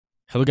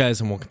Hello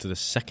guys and welcome to the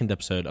second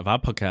episode of our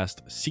podcast,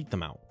 Seek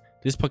Them Out.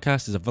 This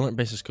podcast is a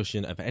Valorant-based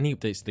discussion of any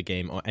updates to the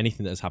game or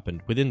anything that has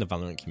happened within the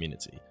Valorant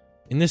community.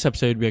 In this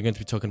episode, we are going to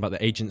be talking about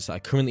the agents that are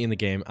currently in the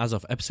game as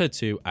of Episode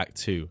 2, Act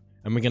 2,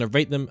 and we're going to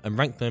rate them and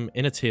rank them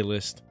in a tier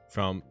list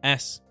from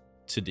S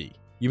to D.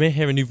 You may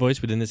hear a new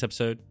voice within this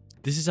episode.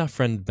 This is our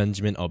friend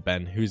Benjamin or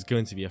Ben, who is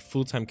going to be a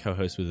full-time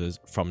co-host with us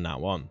from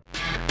now on.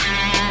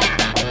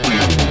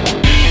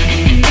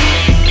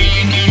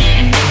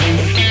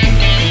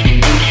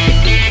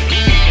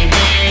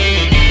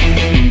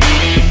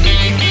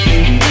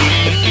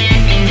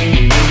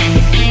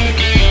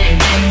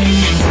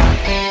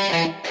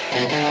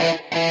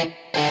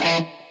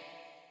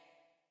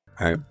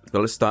 Alright, so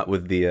let's start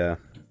with the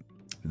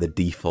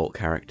default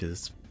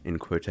characters in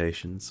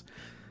quotations.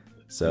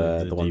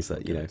 So the ones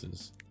that,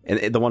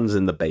 the ones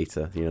in the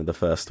beta, the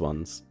first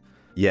ones.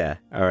 Yeah,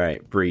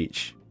 alright,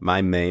 Breach.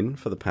 My main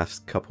for the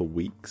past couple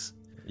weeks.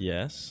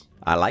 Yes.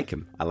 I like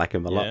him a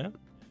lot.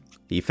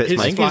 He fits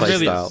my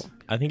playstyle.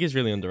 I think he's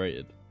really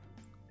underrated.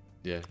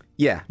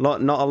 Yeah,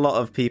 not a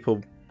lot of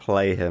people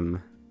play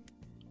him,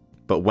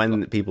 but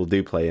when people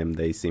do play him,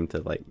 they seem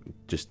to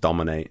just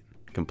dominate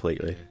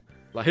completely.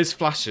 Like his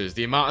flashes,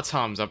 the amount of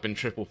times I've been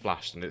triple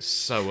flashed, and it's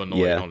so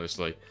annoying,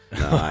 honestly.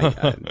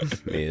 No,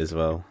 me as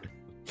well.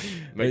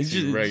 Makes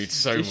you rage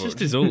so much. It's just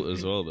his ult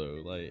as well,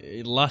 though.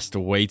 It lasts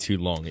way too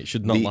long. It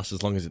should not last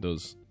as long as it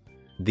does.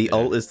 The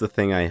ult is the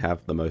thing I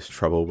have the most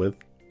trouble with.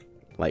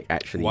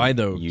 Actually why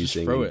though?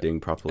 Using just throw and it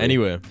doing properly.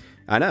 Anywhere.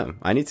 I know.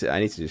 I need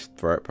to just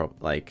throw it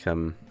properly.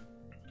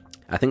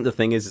 I think the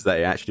thing is that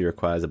it actually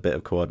requires a bit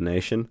of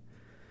coordination.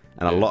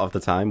 And a lot of the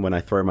time, when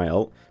I throw my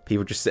ult,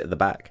 people just sit at the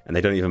back and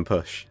they don't even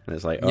push. And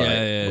it's like,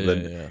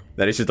 then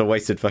it's just a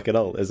wasted fucking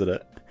ult, isn't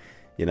it?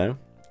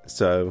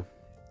 So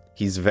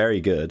he's very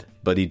good,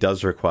 but he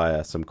does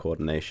require some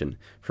coordination.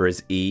 For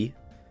his E,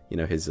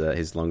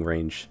 his long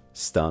range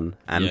stun,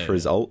 and for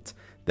his ult,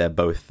 they're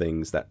both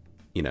things that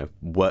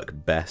work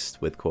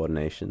best with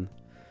coordination.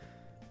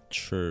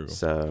 True.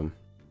 So,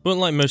 but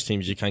like most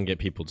teams, you can get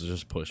people to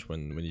just push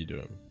when you do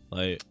them.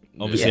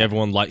 Obviously,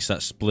 everyone likes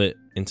that split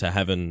into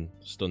heaven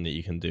stun that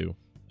you can do,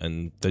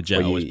 and the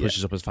Jet always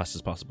pushes up as fast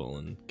as possible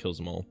and kills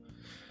them all.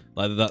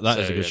 That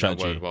is a good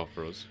strategy. That worked well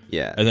for us.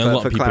 Yeah, and then a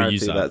lot of people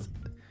use that.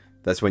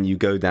 That's when you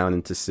go down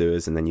into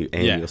sewers and then you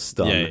aim your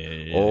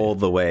stun all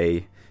the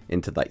way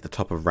into the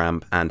top of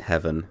ramp and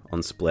heaven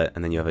on split,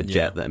 and then you have a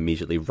Jet that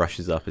immediately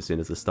rushes up as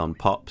soon as the stun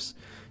pops.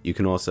 You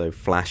can also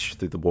flash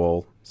through the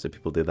wall, so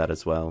people do that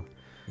as well.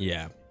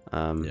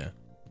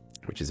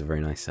 Which is a very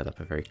nice setup,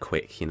 a very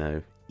quick,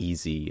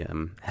 easy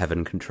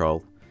heaven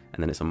control,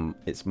 and then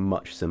it's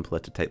much simpler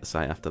to take the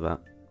site after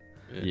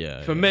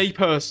that. For me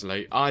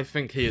personally, I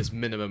think he is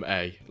minimum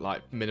A.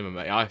 Minimum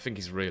A. I think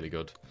he's really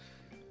good.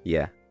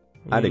 Yeah,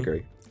 I'd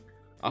agree.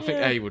 I think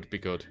A would be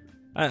good.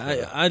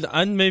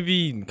 I'd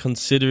maybe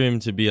consider him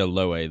to be a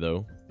low A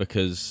though,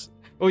 because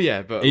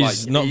but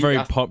he's not very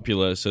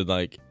popular, so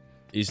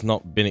he's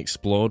not been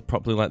explored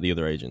properly like the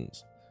other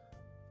agents.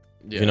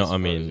 You know what I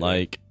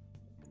mean?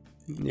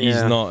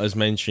 He's not as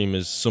mainstream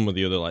as some of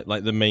the other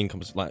like the main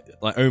like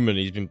Omen.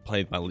 He's been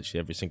played by literally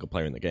every single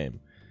player in the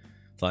game.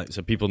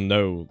 So people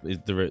know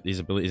his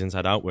abilities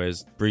inside out,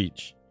 whereas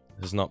Breach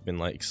has not been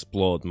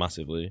explored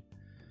massively.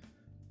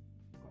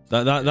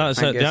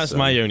 That's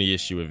my only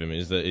issue with him,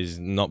 is that he's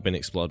not been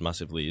explored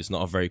massively. It's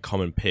not a very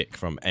common pick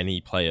from any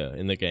player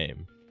in the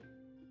game.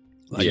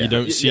 You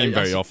don't see him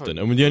very often,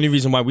 and the only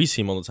reason why we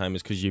see him all the time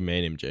is because you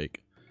main him,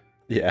 Jake.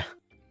 Yeah.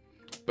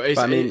 But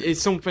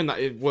it's something that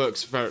it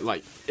works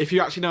very, if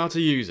you actually know how to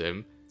use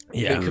him,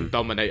 he can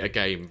dominate a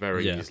game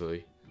very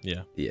easily.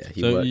 Yeah. Yeah,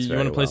 so you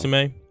want to place him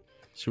A?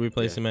 Should we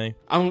place him A?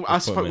 I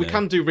suppose we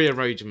can do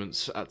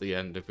rearrangements at the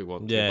end if we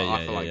want to, but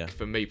I feel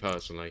for me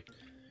personally...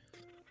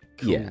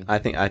 Cool. Yeah, I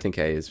think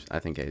A is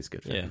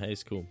good for him. A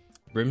is cool.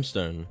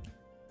 Brimstone.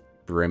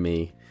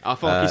 Brimmy. I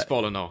thought he's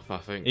fallen off, I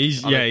think.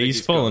 He's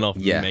fallen off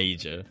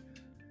major.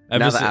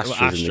 Now that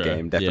Astra's in the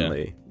game,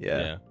 definitely.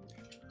 Yeah.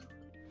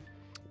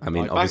 I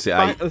mean, obviously...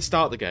 Back at the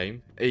start of the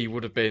game, he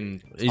would have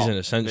been... He's an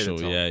essential,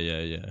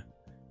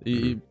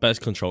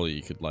 best controller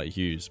you could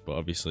use, but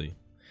obviously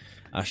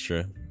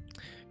Astra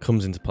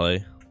comes into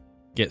play,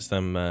 gets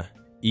them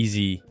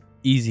easy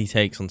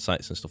takes on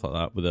sites and stuff like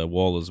that with a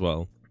wall as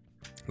well.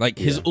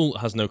 His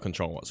ult has no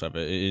control whatsoever.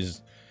 It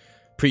is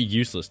pretty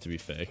useless, to be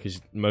fair, because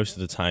most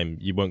of the time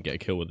you won't get a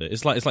kill with it.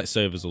 It's like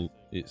Server's ult.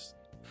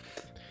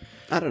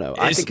 I don't know.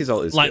 I think his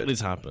ult is likely good.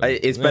 to happen.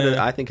 It's better.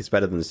 I think it's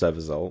better than the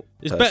Server's ult.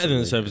 It's better than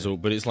the Server's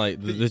ult, but it's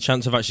the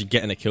chance of actually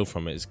getting a kill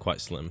from it is quite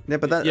slim. Yeah,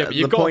 but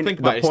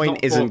the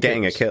point isn't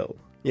getting a kill.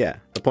 Yeah,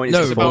 the point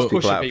is to force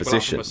people out of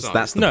positions.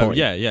 That's the point.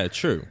 Yeah,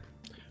 true.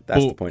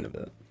 That's the point of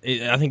it.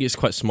 I think it's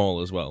quite small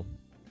as well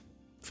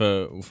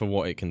for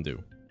what it can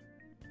do.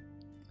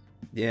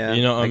 Yeah,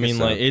 you know what I mean?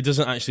 So. It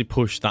doesn't actually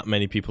push that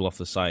many people off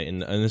the site,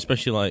 and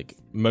especially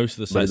most of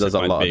the sites. But it does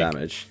a lot of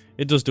damage.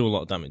 It does do a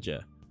lot of damage,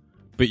 yeah.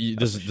 But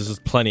there's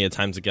plenty of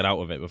time to get out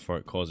of it before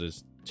it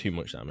causes too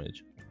much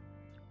damage.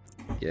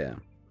 Yeah.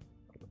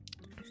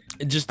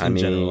 Just in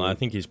general, I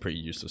think he's pretty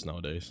useless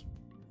nowadays.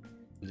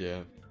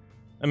 Yeah.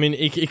 I mean,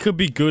 it could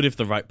be good if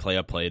the right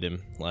player played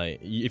him. Like,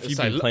 if you've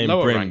been playing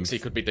lower Brim, ranks, he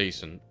could be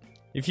decent.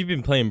 If you've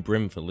been playing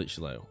Brim for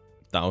literally like,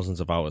 thousands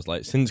of hours,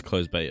 like since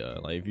closed beta,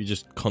 like if you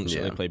just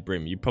constantly play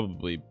Brim, you'd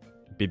probably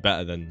be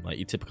better than like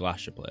your typical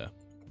Asher player.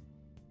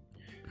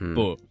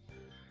 But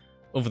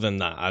other than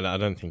that, I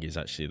don't think he's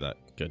actually that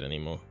good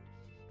anymore.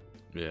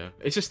 Yeah,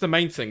 it's just the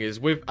main thing is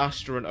with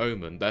Astra and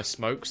Omen, their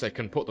smokes, they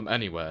can put them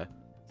anywhere.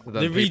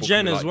 They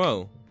regen as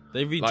well.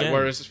 They regen. Like,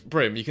 whereas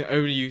Brim, you can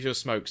only use your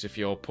smokes if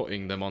you're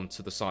putting them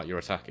onto the site you're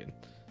attacking.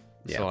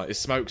 Yeah. So like, his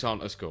smokes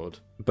aren't as good.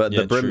 But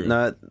the Brim,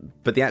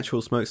 but the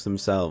actual smokes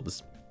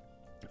themselves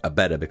are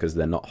better because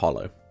they're not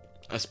hollow.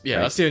 That's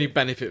the only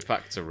benefit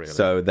factor, really.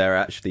 So they're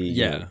actually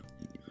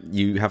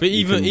you have but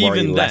you can worry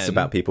even less then,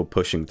 about people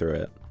pushing through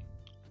it.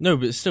 No,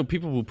 but still,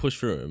 people will push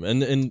through them,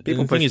 and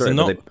people the thing is, they're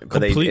not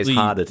completely it's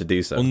harder to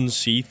do so.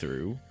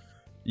 Un-see-through.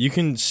 You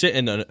can sit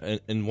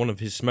in one of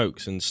his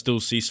smokes and still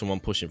see someone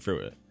pushing through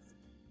it.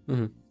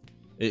 Mm-hmm.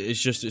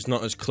 It's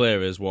not as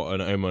clear as what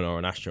an Omen or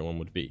an Astra one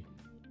would be.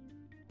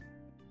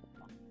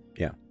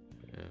 Yeah.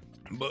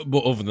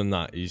 But other than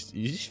that,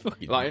 he's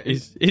fucking like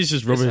he's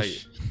just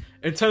rubbish.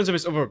 In terms of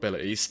his other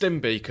abilities,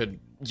 Stimbeak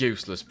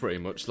useless pretty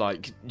much.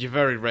 Like you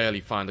very rarely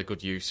find a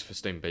good use for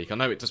Stimbeak. I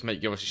know it does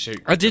make you obviously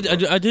shoot. I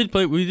did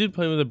play. We did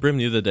play with a Brim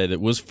the other day that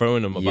was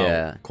throwing them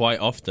about quite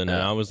often,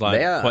 and I was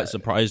like quite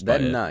surprised by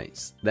it. They're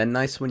nice. They're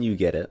nice when you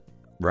get it,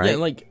 right? Yeah,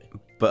 like.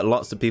 But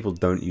lots of people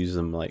don't use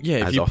them like.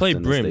 Yeah, if you play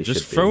Brim,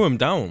 just throw them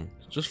down.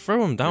 Just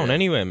throw them down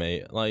anywhere,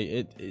 mate.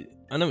 Like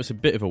I know it's a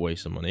bit of a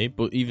waste of money,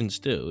 but even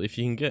still, if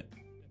you can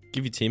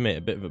give your teammate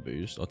a bit of a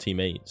boost, or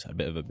teammates a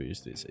bit of a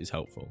boost, it's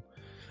helpful.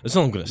 That's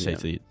all I'm going to say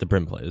to the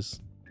Brim players.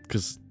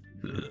 Because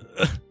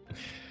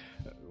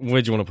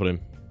where do you want to put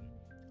him?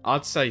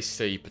 I'd say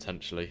C,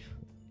 potentially.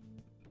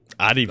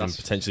 I'd even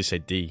potentially say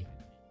D.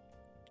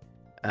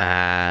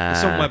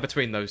 Somewhere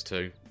between those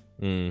two.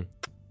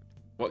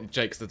 What?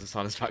 Jake's the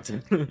deciding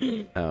factor.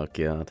 Oh,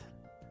 God.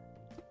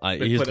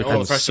 He has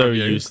become so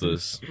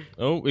useless.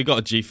 Oh, we got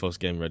a GeForce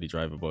game ready,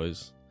 driver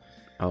boys.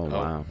 Oh,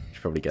 wow. You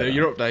should probably get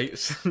your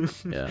updates.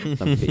 Yeah,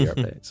 don't forget your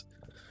updates.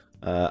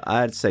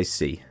 I'd say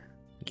C.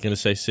 You're going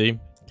to say C?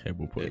 Okay,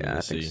 we'll put it in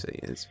I C. think C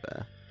is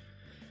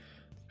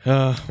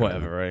fair.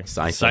 Whatever, right?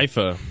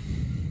 Cypher.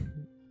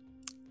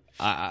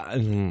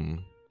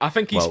 I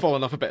think he's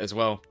fallen off a bit as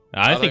well.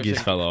 I think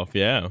he's fell off,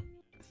 yeah.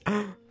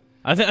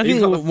 I think he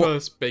was like the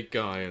first big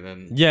guy, and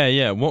then...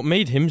 Yeah. What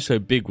made him so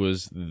big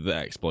was the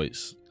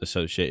exploits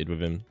associated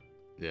with him.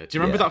 Yeah. Do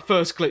you remember that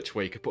first glitch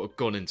where you could put a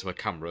gun into a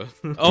camera?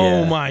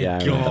 Oh my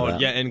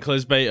god! Yeah, in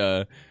closed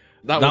beta,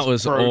 that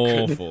was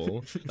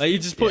awful. Like you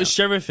just put a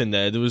sheriff in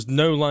there. There was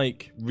no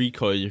like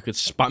recoil. You could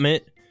spam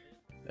it,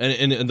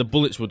 and the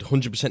bullets would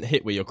 100%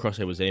 hit where your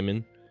crosshair was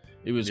aiming.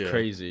 It was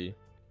crazy.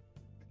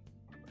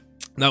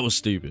 That was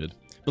stupid.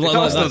 But if that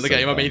was still in the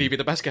game, I mean, he'd be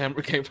the best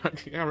character.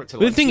 But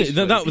the thing is,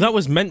 that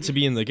was meant to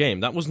be in the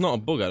game. That was not a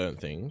bug, I don't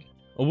think.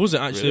 Or was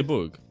it actually a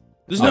bug?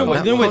 There's no way.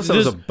 Of course it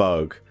was a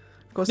bug.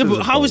 No,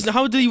 but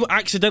how do you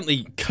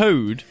accidentally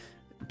code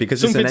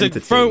something to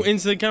throw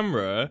into the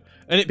camera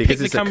and it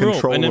picks the camera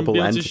up and then be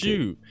able to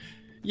shoot?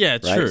 Yeah,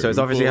 true. Right? So it's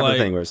obviously the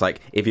thing where it's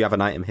like, if you have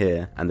an item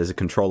here and there's a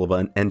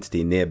controllable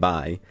entity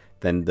nearby,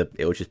 then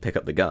it will just pick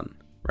up the gun,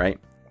 right?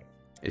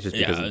 It's just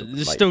because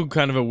it's still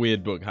kind of a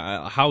weird bug.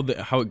 How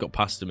it got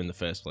past him in the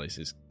first place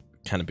is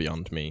kind of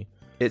beyond me.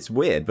 It's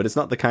weird, but it's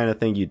not the kind of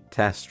thing you'd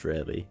test,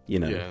 really. You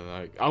know? Yeah,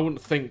 like I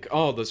wouldn't think.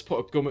 Oh, there's put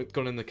a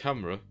gun in the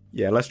camera.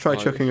 Yeah, let's try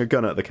chucking a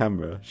gun at the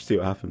camera. See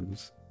what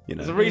happens. You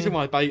know, there's a reason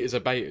why betas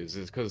are betas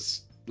is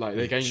because like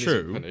the game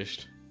isn't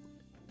finished.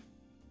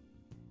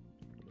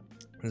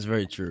 That's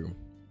very true.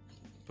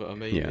 But I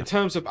mean, in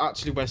terms of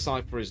actually where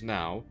Cypher is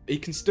now, he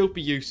can still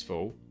be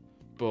useful,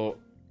 but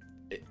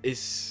it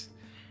is.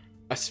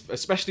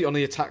 Especially on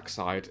the attack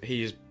side,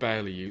 he is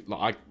barely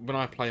when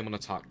I play him on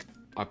attack,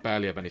 I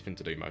barely have anything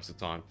to do most of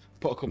the time.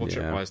 Put a couple of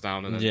tripwires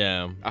down, and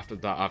then after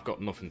that, I've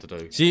got nothing to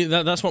do. See,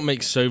 that's what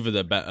makes Sova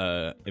the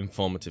better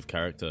informative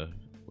character.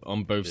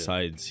 On both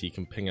sides, he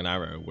can ping an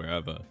arrow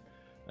wherever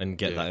and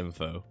get that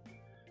info.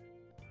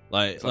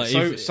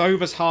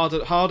 Sova's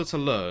harder to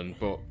learn,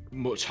 but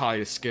much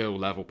higher skill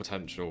level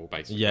potential,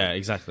 basically. Yeah,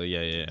 exactly.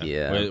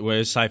 Yeah.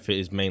 Whereas Cypher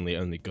is mainly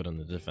only good on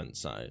the defense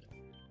side.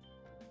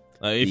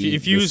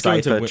 If you was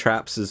going to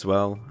traps as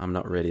well, I'm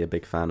not really a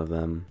big fan of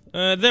them.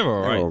 They're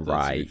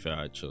alright. To be fair,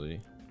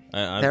 actually,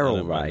 they're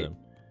alright,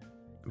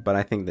 but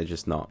I think they're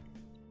just not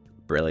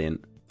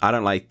brilliant. I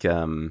don't like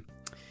that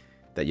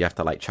you have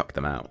to like chuck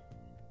them out.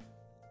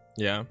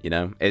 Yeah, you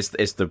know, it's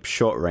the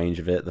short range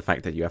of it. The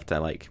fact that you have to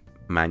like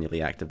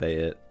manually activate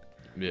it.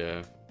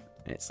 Yeah,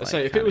 it's. Like,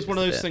 if it was one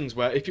of those things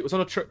where if it was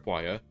on a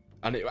tripwire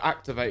and it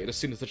activated as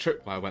soon as the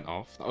tripwire went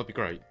off, that would be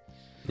great.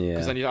 Yeah.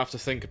 Because then you don't have to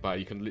think about it.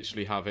 You can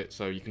literally have it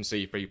so you can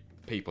see three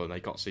people and they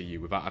can't see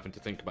you without having to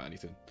think about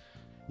anything.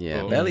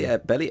 Yeah,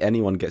 barely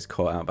anyone gets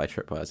caught out by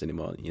tripwires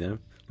anymore, you know?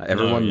 Like,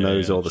 everyone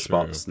knows all the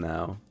spots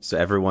now. So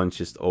everyone's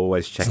just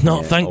always checking it's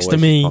not thanks to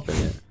me.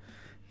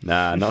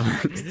 Nah, not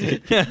thanks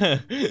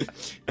to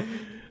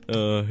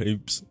me.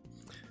 Oops.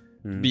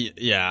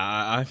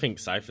 I think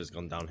Cypher's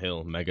gone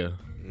downhill mega.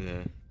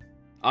 Yeah,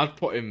 I'd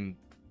put him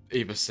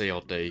either C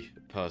or D.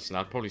 Personally,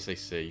 I'd probably say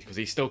C because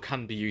he still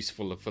can be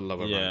useful for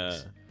lower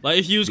ranks. Like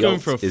if he was going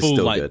for a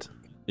full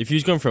if he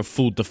was going for a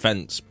full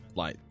defense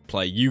like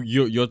play,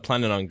 you're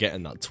planning on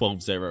getting that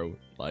 12-0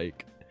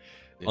 like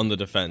on the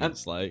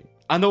defense,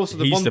 and also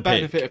the one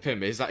benefit of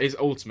him is that his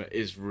ultimate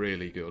is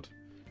really good.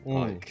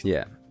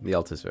 Yeah, the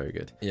ult is very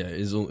good. Yeah,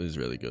 his ult is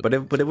really good. But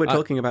if we're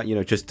talking about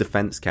just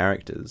defense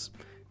characters,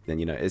 then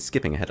it's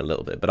skipping ahead a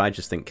little bit. But I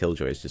just think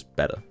Killjoy is just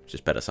better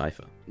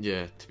Cypher.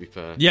 Yeah, to be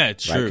fair. Yeah,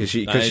 true.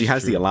 Because she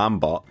has the alarm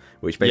bot,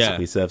 which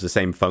basically serves the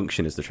same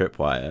function as the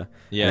tripwire.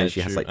 Yeah, and then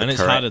she has like the and it's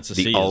turret, harder to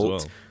see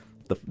ult, as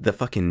well. The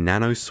fucking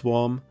nano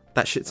swarm.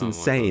 That shit's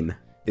insane.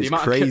 It's the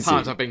amount crazy. of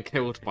times I've been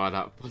killed by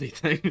that bloody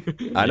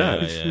thing. I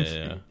know.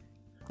 Yeah.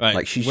 Right,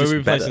 like she's where just are we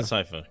replacing better.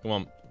 Cypher? Come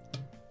on.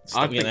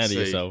 Stop getting ahead of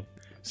yourself.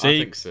 C. I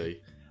think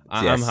C.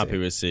 I'm happy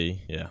with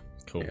C. Yeah,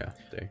 cool. Yeah,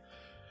 do.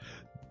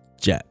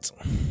 Jet.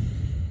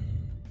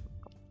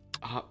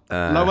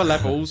 Lower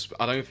levels,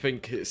 I don't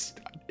think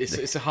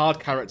it's a hard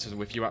character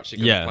if you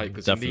actually going to play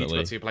because you need to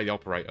actually play the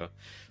operator.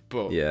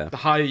 But the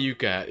higher you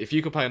get, if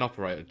you can play an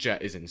operator,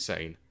 Jet is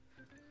insane.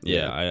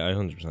 Yeah, I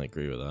 100%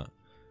 agree with that.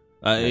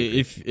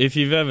 If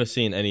you've ever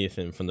seen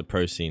anything from the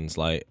pro scenes,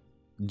 like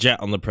Jet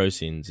on the pro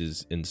scenes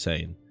is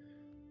insane.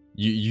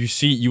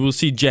 You will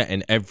see Jet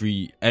in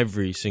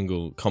every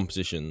single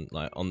composition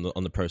like on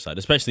the pro side,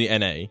 especially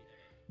NA,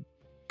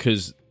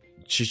 because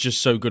she's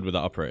just so good with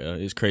that operator.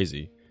 It's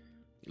crazy.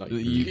 Like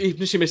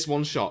even if she missed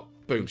one shot,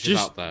 boom, she's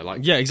out there.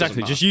 Like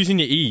exactly. Just using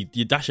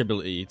your dash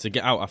ability to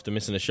get out after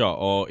missing a shot,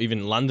 or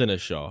even landing a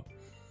shot,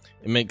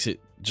 it makes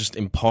it just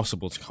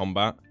impossible to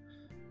combat.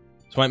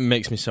 That's why it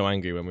makes me so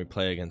angry when we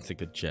play against a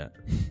good Jet.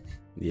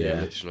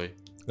 Yeah, literally.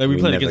 Like we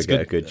played never against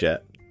get a good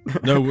Jet.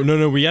 No,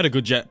 we had a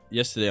good Jet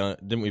yesterday,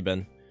 didn't we,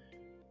 Ben?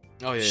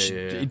 Oh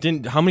yeah.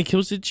 Didn't. How many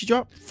kills did she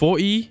drop?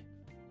 40?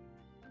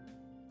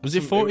 Was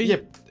it 40? Yeah,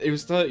 it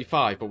was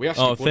 35, but we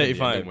actually won 35. in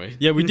the end, didn't we?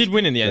 Yeah, we did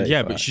win in the end. 35.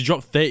 Yeah, but she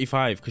dropped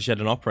 35 because she had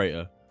an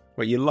operator.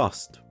 Wait, you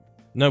lost?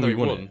 No, we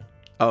won.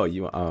 Oh,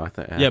 you? Oh, I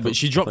thought. Yeah, but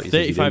she dropped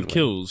 35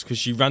 kills because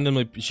she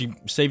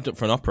saved up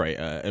for an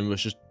operator and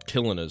was just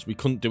killing us. We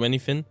couldn't do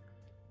anything.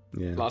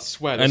 Yeah, like, I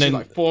swear, and then,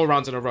 like 4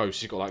 rounds in a row,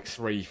 she's got like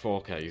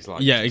 3-4Ks.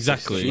 Like, yeah,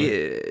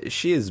 exactly.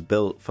 She is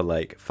built for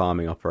like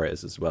farming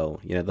operators as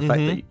well. The fact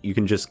that you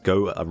can just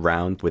go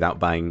around without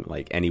buying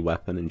like any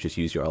weapon and just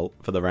use your ult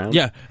for the round.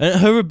 Yeah,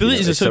 and her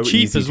abilities are so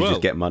cheap easy as well. To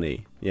just get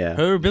money. Yeah,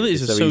 her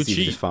abilities are so easy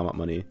cheap. To just farm up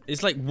money.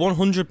 It's like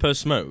 100 per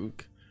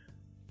smoke,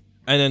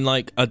 and then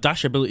like a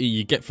dash ability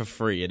you get for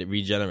free and it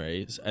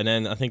regenerates, and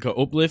then I think her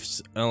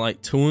uplifts are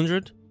like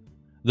 200.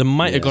 They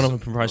might have gone up in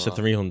price to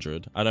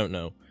 300. I don't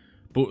know.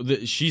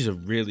 But she's a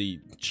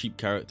really cheap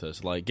character,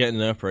 so like getting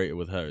an operator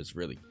with her is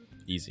really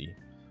easy.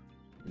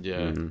 Yeah.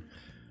 Mm-hmm.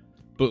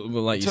 But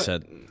like you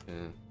said,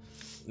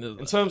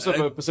 in terms of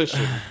a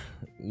position,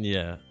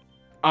 yeah,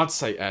 I'd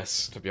say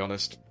S. To be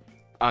honest,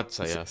 I'd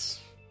say S.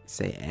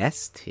 Say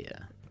S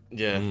tier.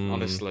 Yeah,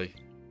 honestly.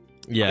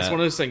 Yeah, it's one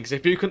of those things.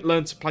 If you can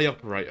learn to play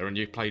operator and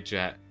you play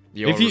Jet,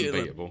 you're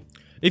unbeatable.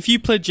 If you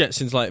played Jet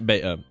since like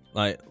beta.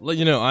 Like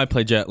I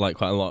play Jet like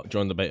quite a lot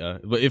during the beta,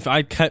 but if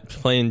I kept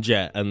playing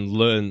Jet and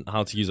learned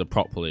how to use it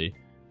properly,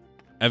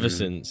 ever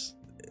since,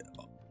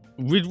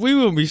 we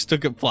wouldn't be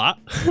stuck at plat.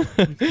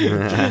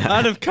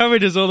 I'd have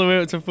carried us all the way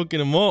up to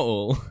fucking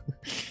immortal.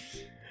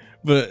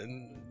 But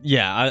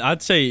yeah,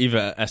 I'd say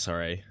either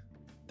SRA,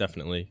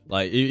 definitely.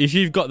 Like if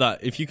you've got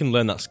that, if you can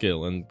learn that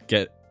skill and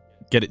get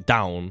it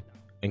down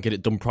and get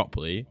it done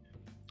properly,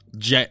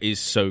 Jet is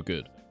so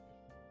good.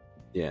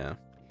 Yeah.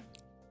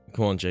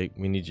 Come on, Jake.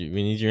 We need you.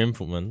 We need your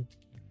input, man.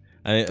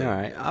 All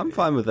right, I'm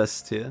fine with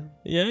S tier.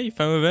 Yeah, you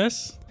fine with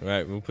S?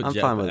 Right, we'll put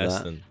Jet with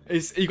S then.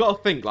 You got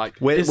to think like,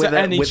 is there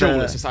any duel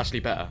that's just actually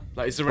better?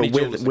 Like, is there any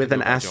duel that's with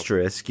an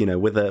asterisk?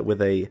 With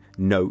a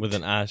note. With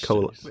an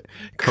asterisk.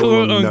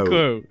 Quote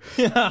unquote.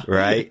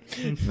 Right.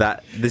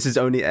 That this is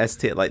only S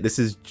tier. Like this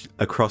is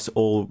across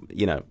all.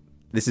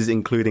 This is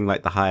including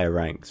like the higher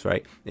ranks,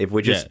 right? If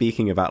we're just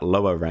speaking about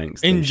lower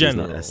ranks, then in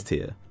general, she's not S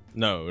tier.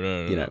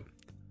 No.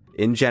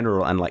 In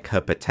general, and like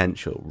her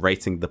potential,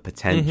 rating the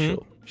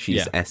potential,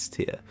 she's S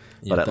tier.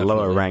 But at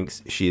lower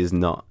ranks, she is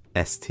not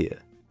S tier.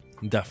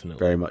 Definitely.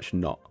 Very much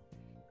not.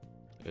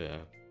 Yeah.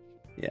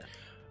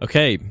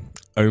 Okay,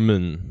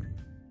 Omen.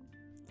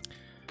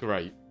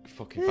 Great.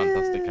 Fucking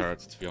fantastic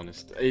character, to be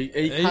honest. He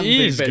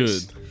is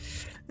good.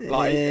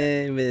 Like,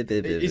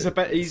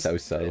 he's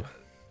so-so.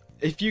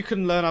 If you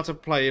can learn how to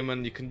play him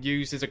and you can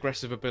use his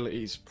aggressive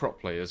abilities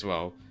properly as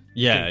well,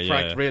 yeah, you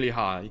can frag really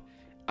high,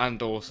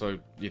 and also,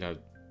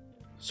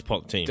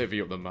 support the team.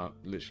 Divvy up the map,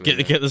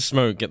 literally. Get the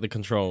smoke, get the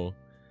control.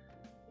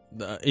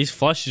 His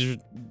flash is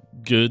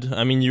good.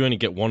 I mean, you only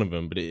get one of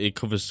them, but it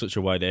covers such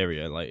a wide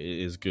area. Like,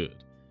 it is good.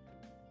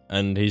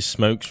 And his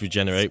smokes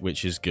regenerate,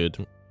 which is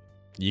good.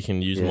 You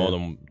can use more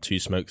than 2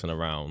 smokes in a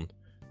round.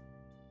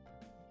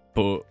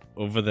 But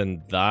other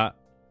than that,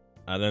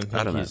 I don't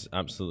think he's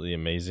absolutely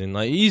amazing.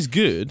 Like, he's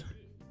good.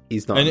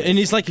 He's not. And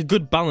it's like a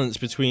good balance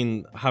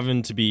between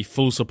having to be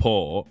full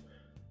support,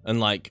 and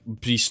like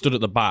be stood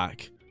at the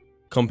back,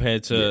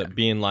 compared to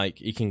being like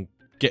he can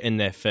get in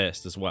there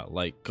first as well.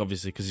 Like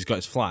obviously because he's got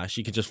his flash,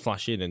 he can just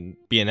flash in and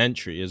be an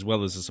entry as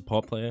well as a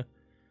support player.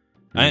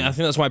 I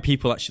think that's why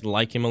people actually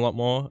like him a lot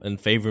more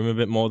and favor him a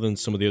bit more than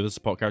some of the other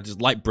support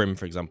characters, like Brim,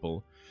 for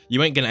example.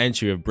 You ain't gonna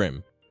entry with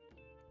Brim.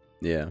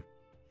 Yeah.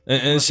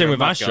 And same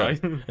with Astra.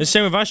 And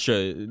same with Astra.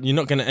 You're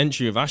not going to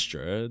entry with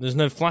Astra. There's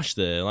no flash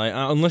there. Like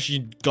unless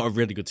you got a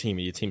really good team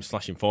and your team's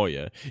flashing for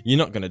you, you're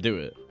not going to do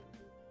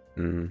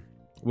it.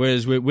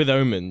 Whereas with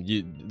Omen,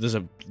 there's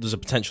a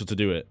potential to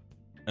do it.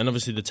 And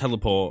obviously the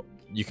teleport,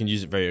 you can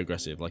use it very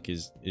aggressive, like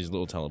his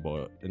little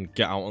teleport, and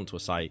get out onto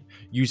a site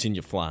using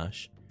your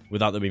flash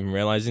without them even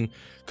realizing.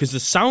 Because the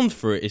sound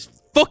for it is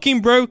fucking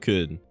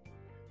broken.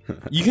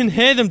 You can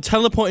hear them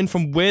teleporting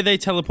from where they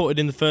teleported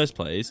in the first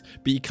place,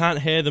 but you can't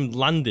hear them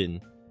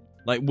landing,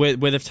 like where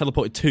they've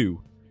teleported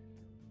to.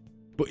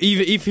 But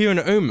if you're an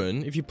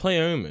Omen, if you play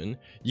Omen,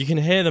 you can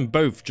hear them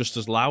both just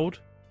as loud.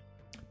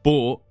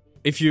 But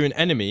if you're an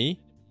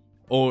enemy,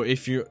 or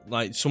if you're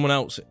like someone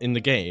else in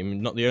the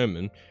game, not the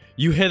Omen,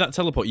 you hear that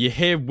teleport. You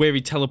hear where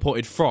he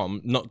teleported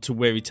from, not to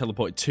where he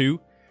teleported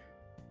to.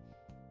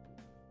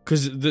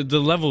 Because the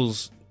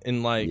levels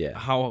in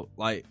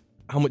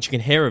how much you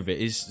can hear of it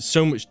is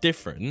so much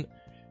different.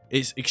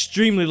 It's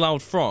extremely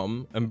loud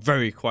from and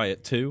very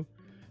quiet too.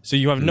 So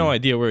you have no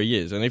idea where he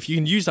is. And if you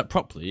can use that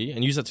properly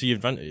and use that to your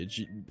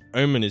advantage,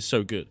 Omen is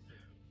so good.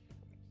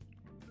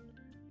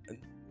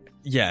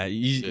 Yeah,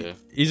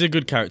 he's a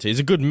good character. He's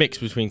a good mix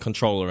between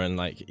controller and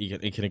like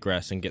he can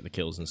aggress and get the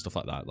kills and stuff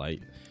like that.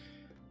 Like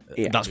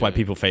that's why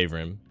people favor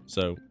him.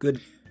 So good.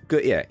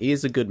 Yeah, he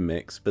is a good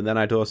mix. But then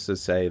I'd also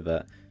say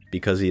that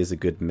because he is a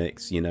good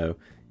mix, you know,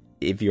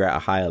 if you're at a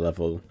higher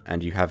level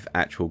and you have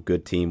actual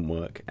good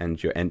teamwork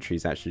and your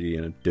entries actually, you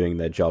know, doing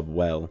their job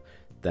well,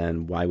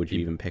 then why would you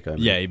even pick him?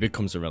 Yeah, he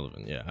becomes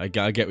irrelevant. Yeah, I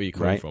get where you're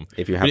coming from.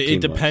 If you have it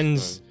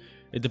depends.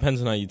 It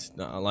depends on how you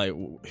like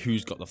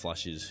who's got the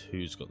flashes,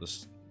 who's got the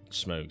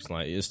smokes,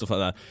 like stuff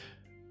like that.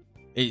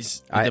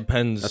 It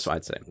depends. That's what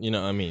I'd say. You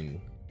know what I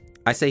mean?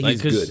 I say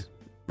he's good,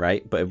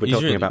 right? But if we're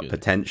talking really about good.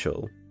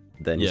 Potential,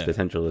 then his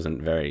potential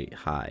isn't very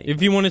high.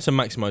 If you wanted to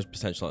maximize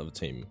potential out of a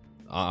team,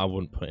 I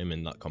wouldn't put him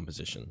in that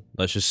composition.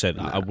 Let's just say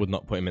that. I would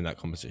not put him in that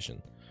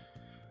composition.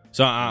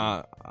 So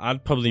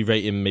I'd probably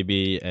rate him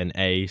maybe an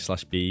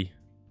A/B.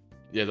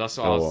 Yeah, that's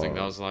what I was thinking.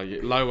 I was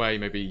like, low A,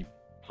 maybe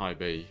high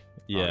B.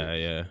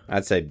 Yeah.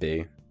 I'd say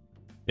B.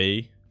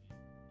 B?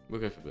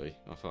 We'll go for B.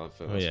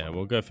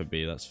 We'll go for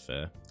B. That's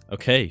fair.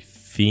 Okay,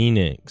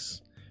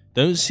 Phoenix.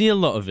 Don't see a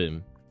lot of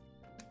him.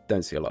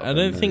 I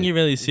don't think you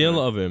really see a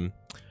lot of him.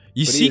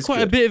 You see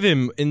quite a bit of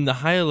him in the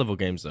higher level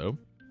games, though.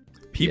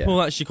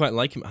 People actually quite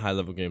like him at high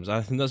level games.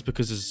 I think that's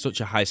because there's such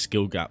a high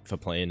skill gap for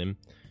playing him.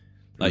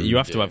 Like you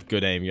have to have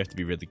good aim, you have to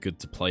be really good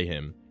to play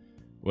him.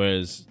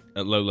 Whereas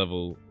at low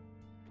level,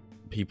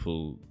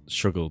 people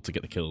struggle to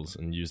get the kills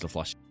and use the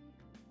flash.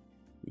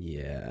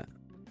 Yeah.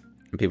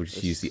 And people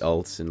just use the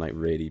ults in like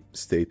really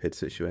stupid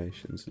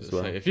situations as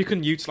well. If you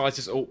can utilize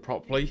this ult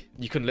properly,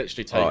 you can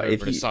literally take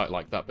over a site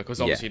like that, because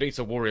obviously you don't need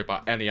to worry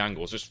about any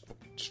angles. Just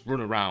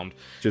run around.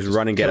 Just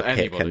run and get a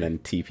pick and then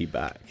TP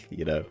back,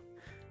 you know.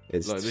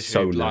 It's like,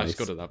 so nice. Life's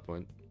good at that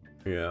point.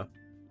 Yeah.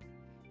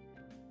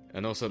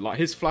 And also, like,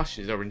 his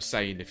flashes are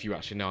insane if you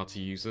actually know how to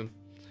use them.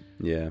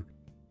 Yeah.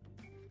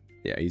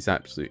 Yeah, he's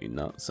absolutely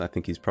nuts. I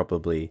think he's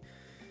probably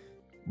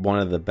one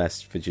of the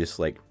best for just,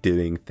 like,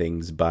 doing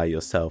things by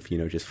yourself, you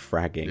know, just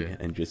fragging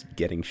and just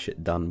getting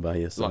shit done by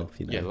yourself,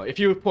 you know. Yeah, like, if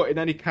you were putting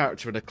any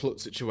character in a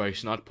clutch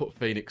situation, I'd put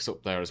Phoenix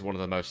up there as one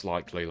of the most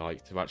likely,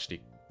 like, to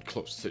actually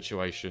clutch the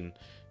situation,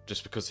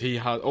 just because he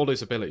has all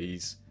his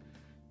abilities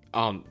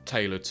aren't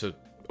tailored to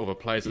other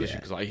players,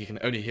 because like he can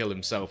only heal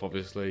himself,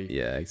 obviously.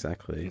 Yeah,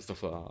 exactly. And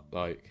stuff like that.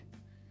 Like,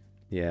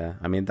 yeah,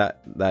 I mean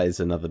that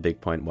is another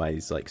big point why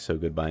he's like so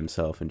good by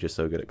himself and just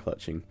so good at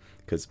clutching,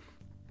 because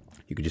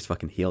you could just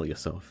fucking heal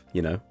yourself,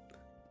 you know.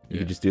 You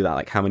could just do that.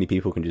 Like, how many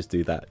people can just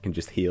do that? Can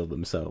just heal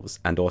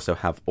themselves and also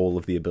have all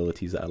of the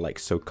abilities that are like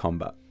so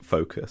combat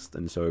focused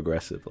and so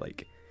aggressive.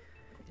 Like,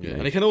 you know,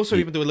 and he can also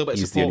even do a little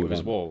bit of support with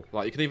his wall.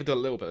 Like, you can even do a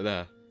little bit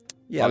there.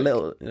 Yeah, like, a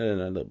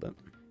little bit.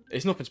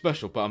 It's nothing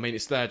special, but I mean,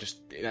 it's there just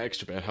an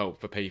extra bit of help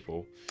for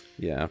people.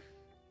 Yeah.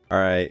 All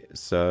right.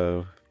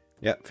 So,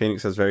 yeah,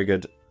 Phoenix has very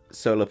good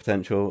solo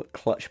potential.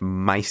 Clutch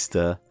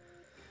Meister.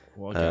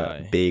 What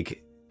guy?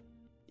 Big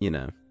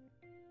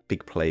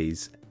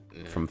plays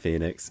from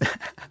Phoenix.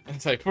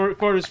 So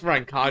for his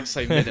rank, I'd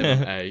say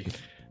minimum A.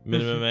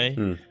 Minimum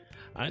A?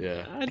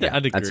 I'd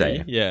agree. I'd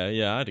say.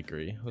 Yeah, I'd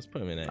agree. Let's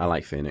put him in A. I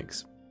like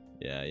Phoenix.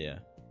 Yeah.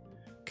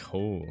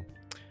 Cool.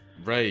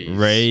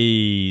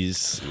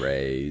 Raze,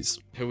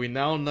 who we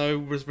now know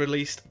was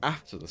released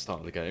after the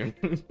start of the game.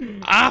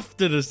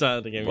 After the start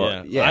of the game,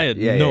 I had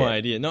no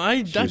idea. No,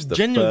 I genuinely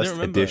don't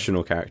remember.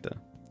 Additional character.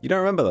 You don't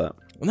remember that?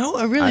 No,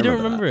 I really don't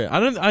remember it.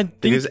 I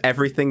think because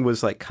everything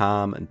was like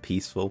calm and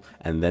peaceful,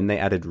 and then they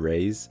added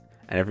Raze,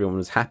 and everyone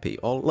was happy.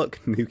 Oh,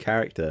 look, new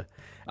character.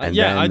 And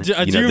I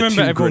do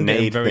remember everyone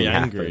getting very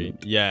angry.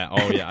 Happened. Yeah,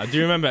 I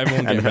do remember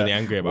everyone getting really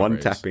angry about one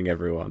tapping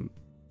everyone.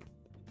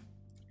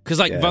 Because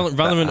like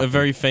Valorant are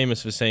very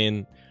famous for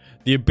saying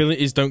the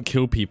abilities don't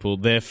kill people,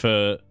 they're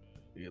for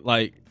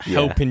like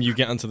helping you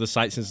get onto the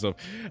sites and stuff.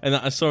 And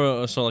I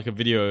saw like a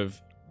video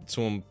of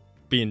someone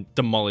being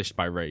demolished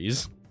by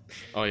Raze.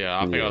 Oh yeah,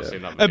 I think I've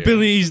seen that video.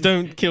 Abilities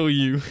don't kill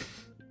you.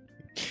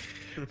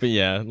 But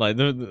yeah, like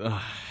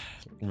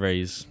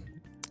Raze,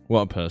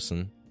 what a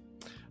person.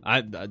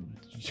 I to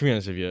be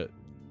honest with you,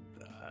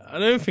 I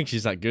don't think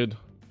she's that good.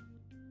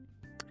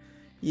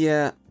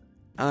 Yeah,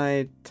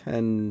 I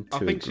tend to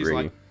agree. I think she's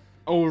like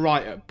all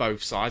right at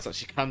both sides. Like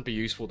she can be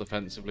useful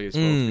defensively as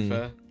well. To be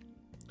fair,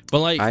 but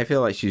like I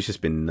feel like she's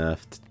just been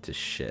nerfed to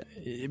shit.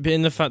 But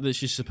in the fact that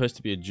she's supposed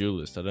to be a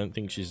duelist, I don't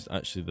think she's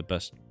actually the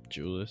best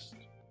duelist.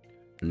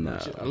 No,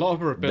 a lot of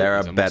her abilities there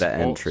are better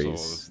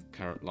entries.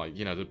 Sort of, like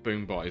the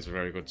Boombot is a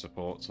very good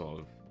support sort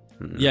of.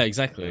 Yeah,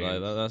 exactly. Like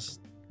that's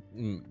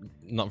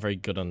not very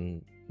good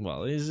on.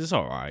 Well, it's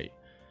all right.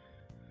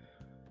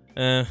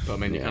 But I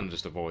mean, you can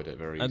just avoid it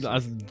very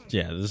easily.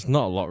 Yeah, there's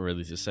not a lot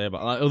really to say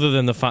about, like, other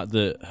than the fact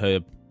that her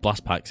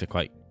blast packs are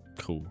quite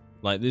cool.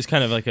 Like, there's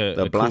kind of like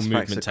a cool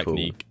movement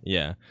technique. Cool.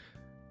 Yeah,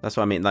 that's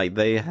what I mean. Like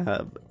they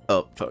have.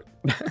 Oh fuck!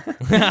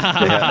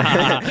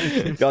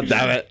 God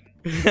damn it!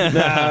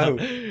 No,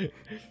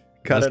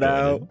 cut it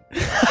out.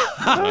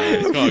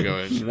 It's gotta go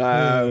in.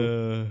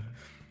 No.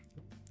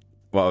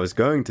 What I was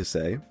going to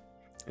say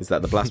is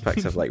that the blast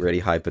packs have like really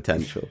high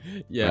potential.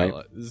 Yeah.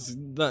 Right?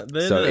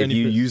 So if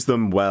you use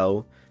them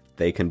well,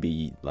 they can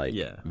be like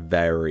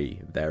very,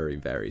 very,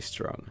 very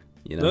strong.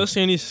 You know, that's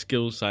the only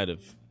skill side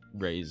of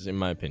Raze, in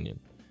my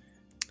opinion.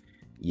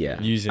 Yeah,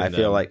 I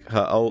feel like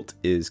her ult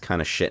is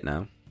kind of shit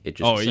now. It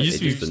just it used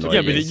to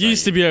be, but it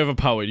used to be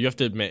overpowered. You have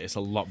to admit, it's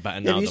a lot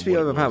better now. It used to be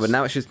overpowered, but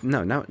now it's just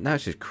now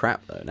it's just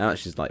crap though. Now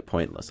it's just like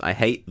pointless. I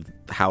hate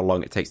how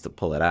long it takes to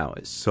pull it out.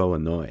 It's so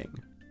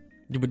annoying.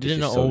 Yeah, but did it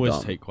not always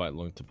take quite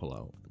long to pull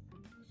out?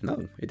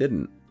 No, it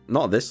didn't.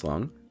 Not this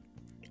long.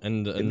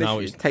 And now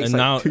it takes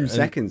like 2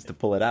 seconds to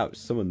pull it out.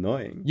 It's so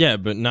annoying. Yeah,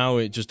 but now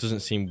it just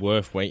doesn't seem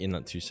worth waiting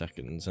that 2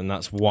 seconds, and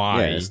that's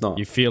why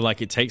you feel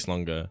like it takes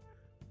longer.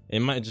 It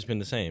might have just been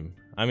the same.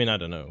 I mean, I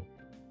don't know.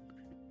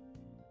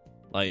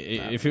 Like,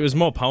 if it was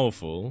more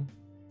powerful,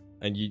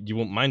 and you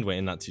wouldn't mind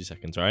waiting that 2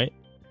 seconds, right?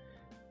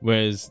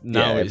 Whereas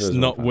now it's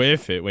not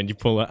worth it when you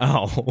pull it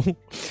out.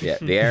 Yeah,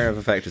 the area of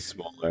effect is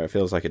smaller. It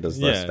feels like it does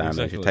less damage.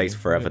 Exactly. It takes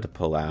forever to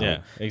pull out.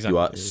 Yeah, exactly. You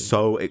are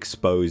so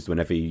exposed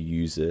whenever you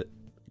use it.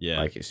 Yeah.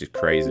 Like, it's just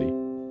crazy.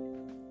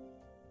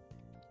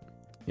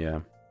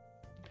 Yeah.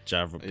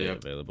 Java update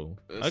available.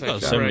 I've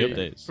got so many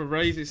updates. For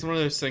Raze, it's one of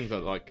those things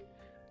that, like,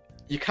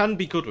 you can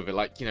be good with it.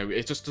 Like,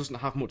 it just doesn't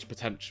have much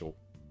potential.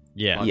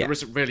 Yeah. Like, there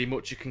isn't really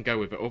much you can go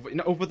with it.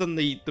 Other than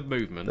the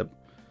movement.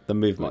 The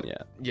movement,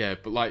 Yeah,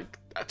 but like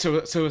to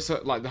a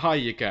certain, like the higher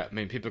you get, I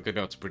mean, people are gonna be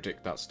able to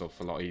predict that stuff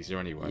a lot easier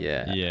anyway.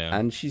 Yeah.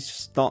 And she's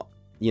just not,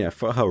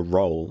 for her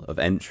role of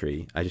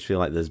entry. I just feel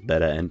like there's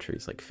better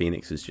entries. Like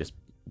Phoenix is just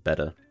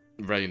better.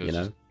 Reyna's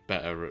just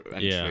better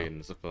entry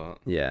and stuff like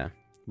that. Yeah,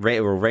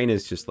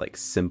 Reyna's just like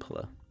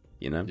simpler.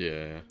 Yeah.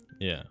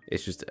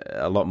 It's just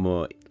a lot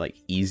more like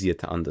easier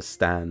to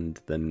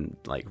understand than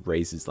like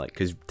Raze's like,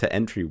 because to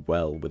entry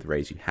well with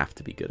Raze you have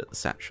to be good at the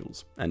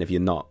satchels, and if you're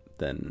not,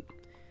 then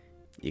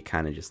you're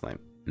kind of just like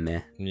meh,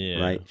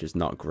 right? Just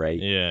not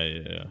great.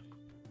 Yeah.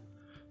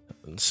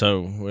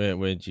 So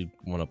where do you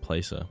want to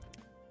place her?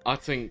 I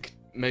think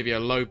maybe a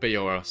low B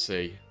or a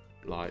C.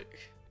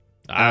 Like,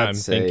 I'm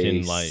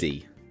thinking like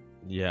C.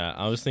 Yeah,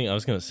 I was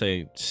gonna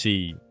say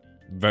C,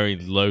 very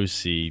low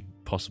C,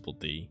 possible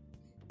D,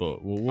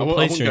 but we'll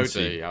place her in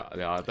C.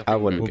 I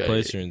wouldn't go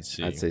place her in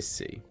C. I'd say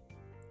C,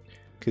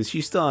 because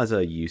she still has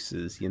her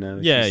uses. She's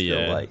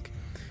still like.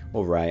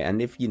 All right,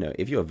 and if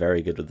you're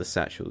very good with the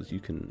satchels, you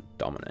can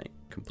dominate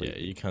completely.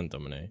 Yeah, you can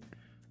dominate.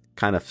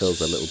 Kind of fills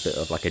a little bit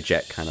of like a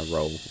jet kind of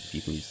role if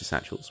you can use the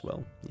satchels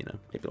well.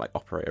 Maybe like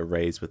operate a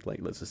Raze with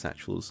like loads of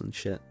satchels and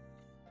shit.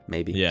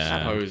 Maybe. Yeah, I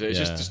suppose it's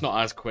just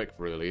not as quick,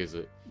 really, is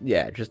it?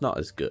 Yeah, just not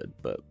as good,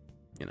 but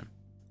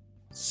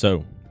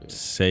So,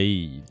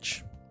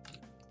 Sage.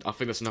 I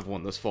think that's another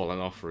one that's fallen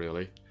off,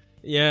 really.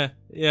 Yeah,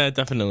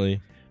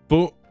 definitely.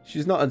 But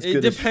she's not as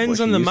good. It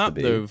depends on the map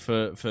though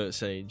for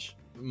Sage.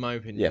 My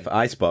opinion. Yeah, for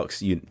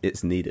Icebox,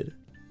 it's needed.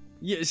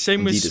 Yeah,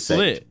 same with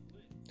Split.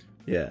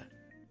 Yeah.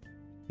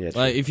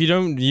 Like if you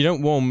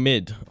don't warm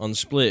mid on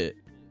Split,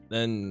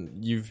 then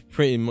you've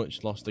pretty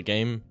much lost the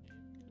game.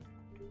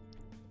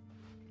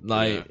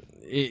 Like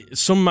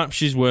some maps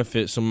she's worth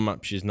it, some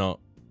maps she's not.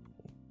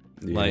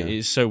 Yeah. Like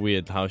it's so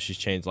weird how she's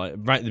changed. Like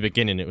right at the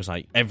beginning, it was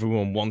like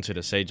everyone wanted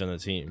a Sage on the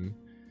team.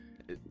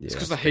 It's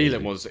because the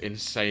healing was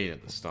insane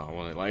at the start,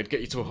 wasn't it? Like, it'd get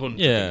you to 100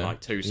 in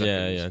like 2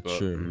 seconds. Yeah, but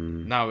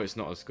true. Now it's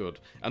not as good.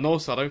 And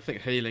also, I don't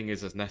think healing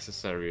is as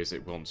necessary as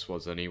it once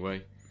was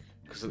anyway.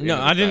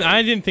 No, I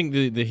didn't think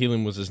the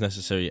healing was as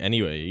necessary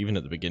anyway, even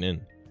at the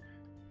beginning.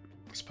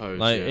 I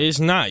suppose, it's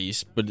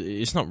nice, but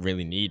it's not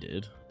really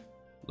needed.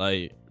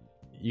 Like,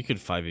 you could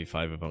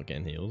 5v5 without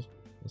getting healed.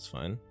 That's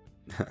fine.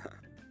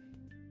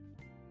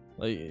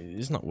 Like,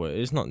 it's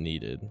not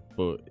needed,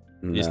 but...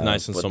 It's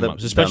nice on some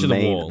maps, especially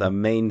the wall. The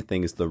main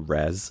thing is the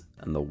res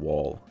and the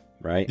wall.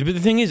 right? But the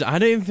thing is, I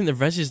don't even think the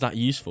res is that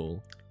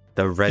useful.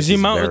 The res the is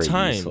amount very of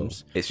times, useful.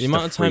 It's the just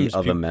amount a of free times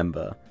other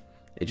member.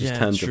 It just Yeah,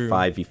 turns true. a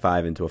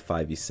 5v5 into a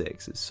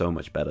 5v6. It's so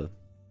much better.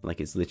 Like,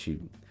 it's literally...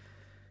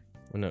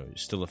 Well, no,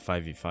 it's still a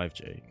 5v5,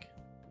 Jake.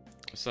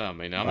 So I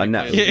mean, I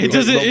know. Yeah, it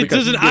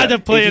doesn't add a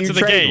player if you to the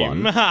trade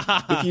game.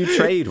 if you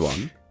trade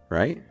one,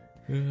 right?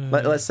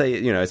 Let's say,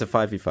 it's a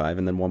 5v5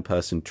 and then one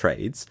person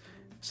trades.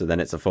 So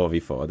then it's a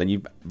 4v4. Then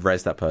you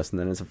res that person,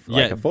 then it's a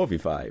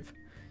 4v5.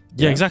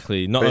 Yeah,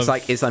 exactly. Not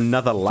But it's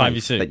another life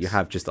 5v6. that you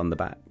have just on the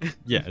back.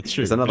 Yeah, it's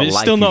true. It's another But it's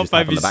life still you not just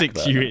have on the back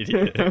 5v6, you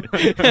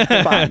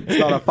idiot. Fine, it's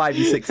not a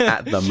 5v6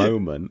 at the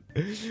moment.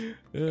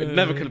 It's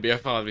never going to be a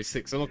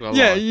 5v6. I'm not going to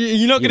Yeah, lie.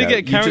 you're not going to get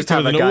a character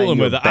with an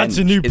ultimate that adds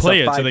a new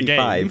player to the game.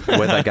 It's a 5v5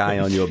 with a guy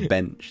on your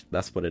bench.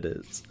 That's what it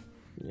is.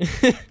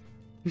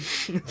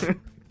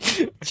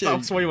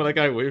 That's what you want to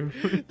go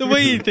with. The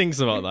way he thinks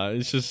about that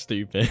is just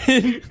stupid.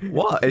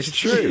 What? It's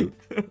true.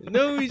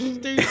 No, he's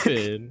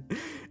stupid.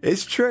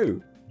 It's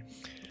true.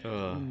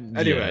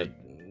 Anyway,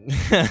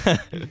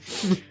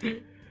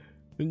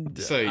 Yeah.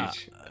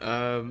 Sage.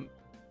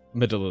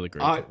 Middle of the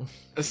grid.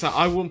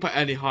 I wouldn't put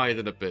any higher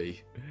than a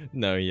B.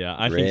 No, yeah.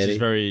 I think Really? she's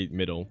very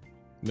middle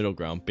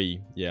ground.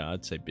 B. Yeah,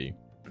 I'd say B.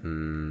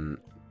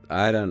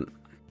 I don't...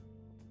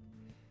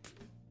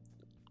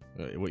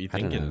 What are you I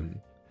don't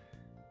thinking?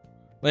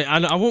 Like,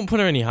 I won't put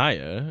her any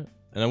higher,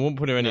 and I won't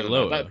put her any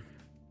lower.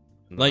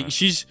 Like,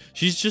 she's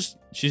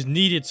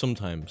needed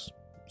sometimes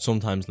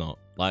not.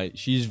 Like,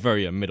 she's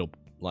very a middle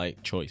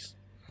choice.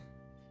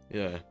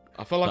 Yeah,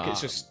 I feel like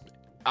it's just.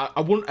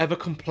 I wouldn't ever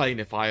complain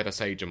if I had a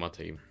Sage on my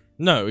team.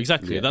 No,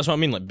 exactly. Yeah. That's what I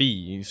mean. Like,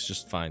 B is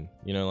just fine.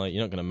 Like,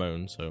 you're not gonna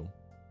moan, so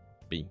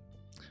B.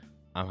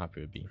 I'm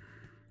happy with B.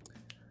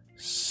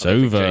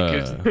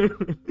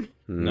 Sova.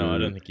 No, I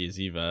don't think he is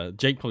either.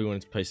 Jake probably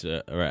wanted to place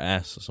her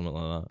at S or something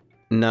like that.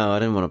 No, I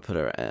didn't want to put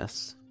her at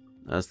S.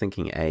 I was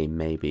thinking A,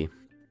 maybe.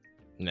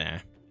 Nah.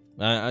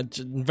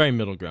 Very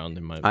middle ground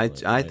in my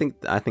opinion.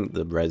 I think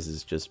the res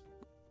is just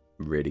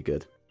really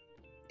good.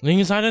 The thing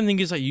is, I don't think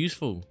it's that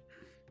useful.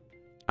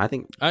 I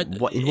think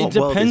it what world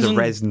depends is a on-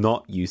 res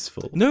not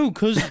useful? No,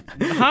 because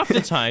half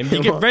the time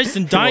you get rezzed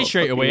and die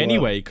straight away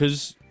anyway,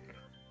 because...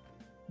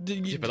 But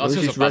What that's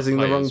if just she's a bad resing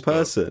the wrong players, but-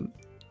 person?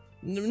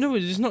 No,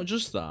 it's not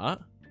just that.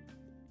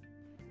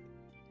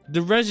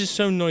 The res is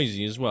so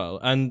noisy as well,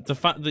 and the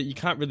fact that you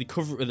can't really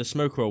cover it with a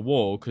smoke or a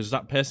wall, because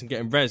that person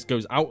getting res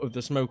goes out of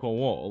the smoke or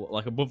wall,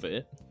 like above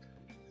it.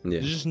 Yeah.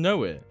 You just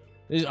know it.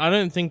 I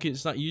don't think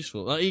it's that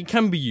useful. Like, it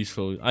can be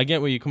useful. I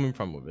get where you're coming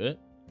from with it.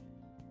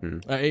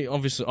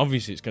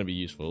 Obviously, it's going to be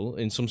useful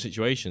in some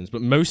situations,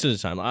 but most of the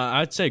time,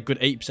 I'd say a good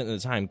 8% of the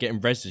time, getting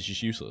res is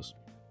just useless.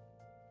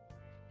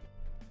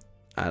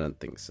 I don't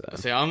think so.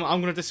 See, I'm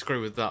going to disagree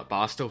with that, but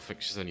I still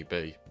think she's only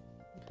B.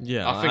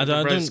 Yeah, I think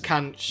the res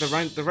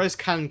don't...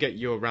 can get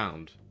you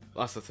around.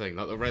 That's the thing.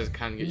 Like the res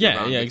can get you Yeah,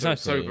 around. yeah, If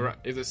exactly.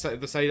 if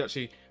the Sage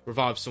actually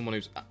revives someone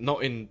who's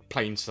not in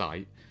plain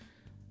sight,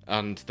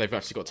 and they've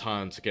actually got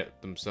time to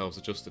get themselves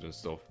adjusted and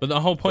stuff. But the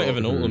whole point of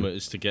an ultimate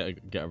is to get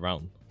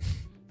around.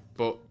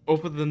 But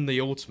other than the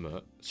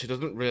ultimate, she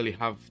doesn't really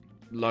have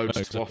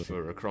loads to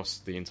offer across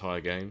the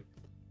entire game.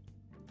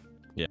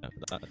 Yeah.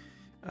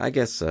 I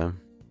guess so.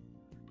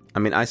 I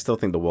mean, I still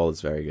think the wall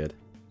is very good.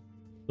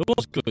 The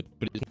wall's good,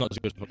 but it's not as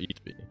good as what it used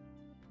to be.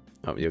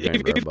 Oh, you're going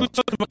If we're robot.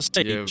 talking about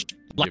Sage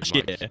last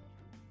Mike. year,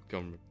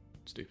 Gone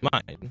stupid.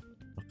 mine.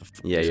 What the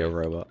fuck Yeah, is you're a it?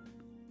 robot.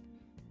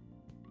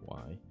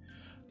 Why?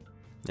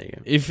 There you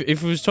go.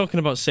 If we was talking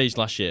about Sage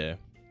last year,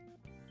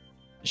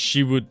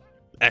 she would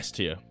S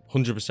tier,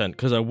 100%,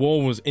 because her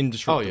wall was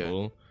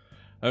indestructible.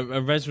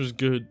 Her res was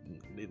good,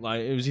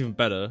 like it was even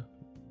better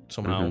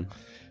somehow.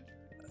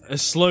 Her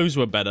slows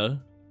were better,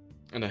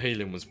 And her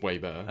healing was way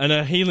better. and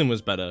her healing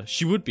was better.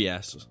 She would be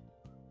S,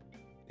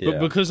 Yeah. but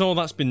because all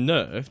that's been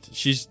nerfed,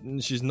 she's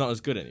not as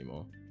good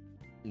anymore.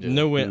 Yeah.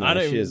 No way. No, I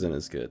don't. she isn't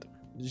as good.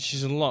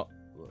 She's a lot.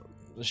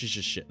 She's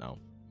just shit now.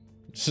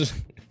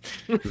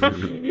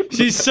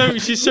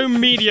 she's so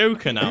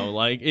mediocre now.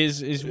 Like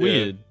it's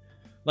weird.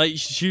 Like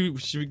she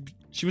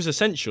was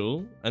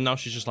essential, and now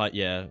she's just like,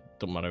 yeah,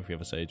 don't matter if we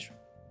have a Sage.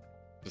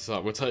 It's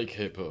like, we'll take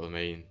it, but I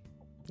mean...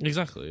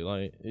 Exactly.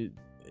 Like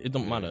it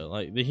don't matter.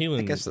 Like the healing.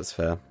 I guess that's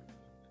fair.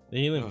 The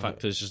healing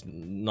factor is just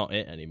not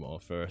it anymore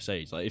for a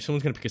Sage. Like if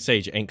someone's gonna pick a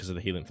Sage, it ain't because of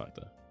the healing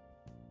factor.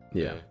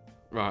 Yeah.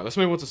 Right, let's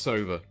move on to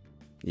Sova.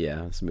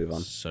 Yeah, let's move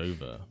on.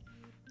 Sova.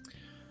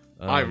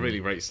 I really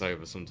rate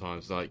Sova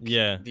sometimes. Like,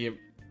 Yeah.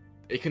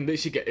 It can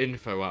literally get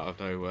info out of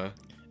nowhere.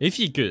 If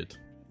you're good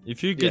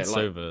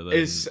Sova, then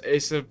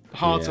It's a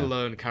hard to Yeah.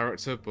 learn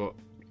character, but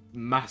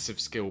massive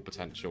skill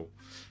potential.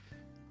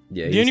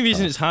 Yeah. the only he's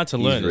reason tough. it's hard to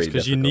He's learn is really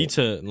because you need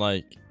difficult. to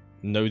like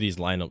know these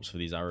lineups for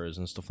these arrows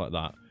and stuff like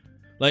that.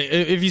 Like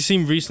if you've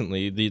seen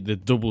recently the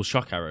double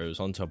shock arrows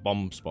onto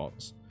bomb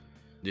spots,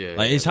 Yeah,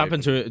 like it's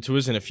happened to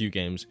us in a few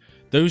games.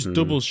 Those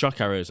double shock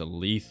arrows are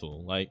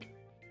lethal. Like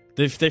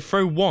they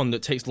throw one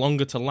that takes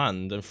longer to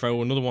land and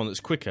throw another one that's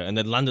quicker and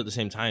then land at the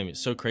same time. It's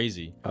so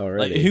crazy. Oh,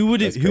 really? Like who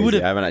would That's have?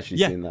 crazy. I haven't actually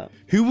seen that.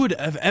 Who would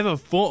have ever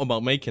thought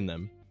about making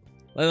them?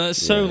 Like,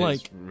 that's so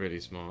like really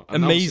smart,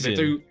 and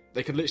amazing.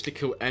 They can literally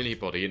kill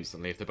anybody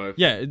instantly if they both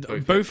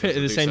hit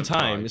at the same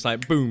time. It's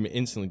like boom,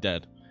 instantly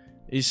dead.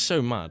 It's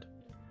so mad.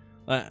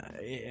 Like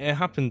it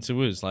happened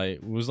to us. Like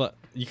it was like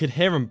you could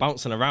hear him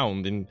bouncing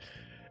around, and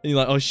you're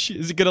like, oh shit,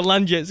 is it gonna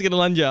land yet? Is it gonna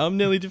land yet? I'm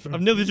nearly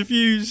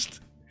defused.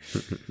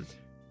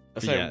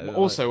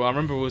 Also, I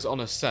remember I was on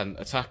ascent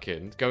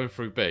attacking, going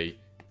through B.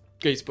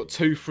 He's put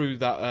 2 through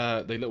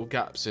that the little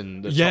gaps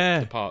in the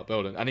top part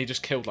building, and he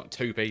just killed like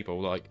 2 people.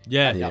 Like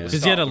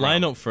because he had a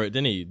lineup for it,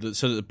 didn't he?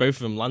 So that both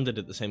of them landed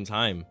at the same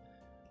time.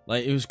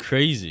 Like it was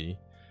crazy.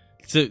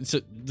 So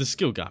the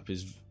skill gap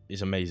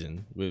is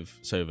amazing with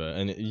Sova,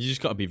 and you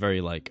just got to be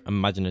very like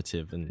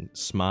imaginative and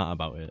smart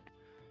about it.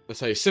 I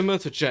say similar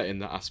to Jet in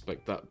that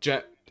aspect. That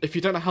Jet, if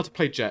you don't know how to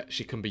play Jet,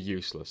 she can be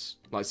useless.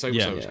 Like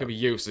Sova, she can be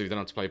useless if you don't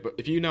know how to play. But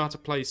if you know how to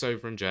play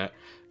Sova and Jet,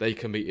 they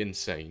can be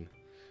insane.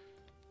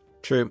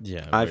 True.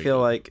 Yeah, I feel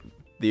like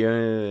the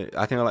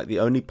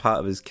only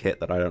part of his kit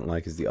that I don't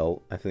like is the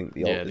ult. I think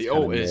the ult is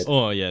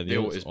the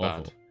ult is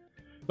awful. Bad.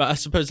 But I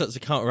suppose that's a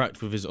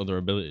counteract with his other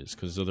abilities,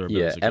 because his other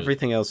abilities are good.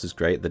 Everything else is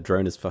great. The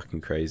drone is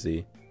fucking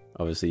crazy.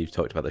 Obviously, you've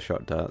talked about the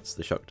shock darts.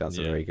 The shock darts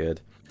are very good.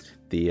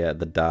 The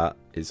dart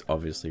is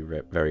obviously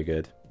very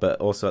good.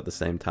 But also at the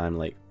same time,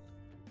 like,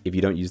 if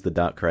you don't use the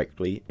dart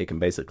correctly, it can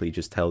basically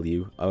just tell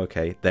you, oh,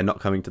 okay, they're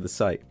not coming to the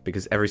site.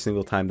 Because every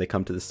single time they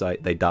come to the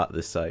site, they dart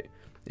this site.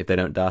 If they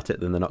don't dart it,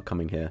 then they're not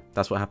coming here.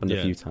 That's what happened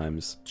a few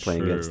times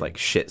playing against like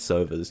shit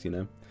Sovas, you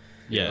know?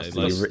 Yeah,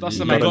 you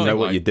gotta know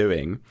what you're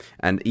doing.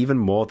 And even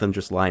more than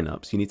just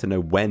lineups, you need to know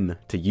when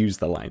to use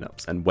the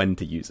lineups and when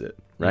to use it,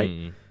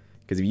 right?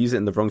 Because if you use it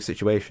in the wrong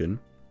situation,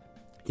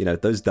 you know,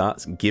 those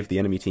darts give the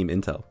enemy team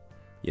intel,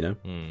 you know?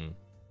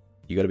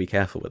 You gotta be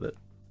careful with it.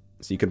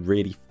 So you can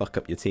really fuck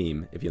up your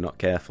team if you're not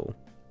careful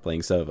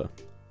playing Sova.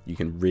 You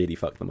can really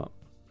fuck them up.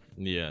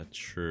 Yeah,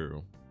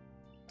 true.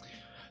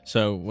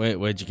 So where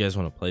do you guys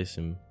want to place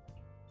him?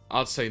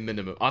 I'd say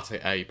minimum. I'd say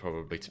A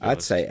probably. To be I'd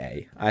honest. say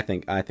A. I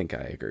think I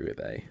agree with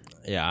A.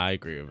 Yeah, I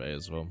agree with A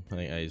as well. I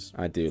think A is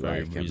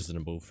very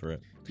reasonable for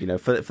it. You know,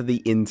 for the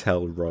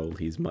intel role,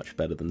 he's much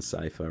better than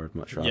Cypher. I'd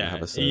much rather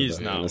have a Sova he is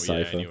now. than a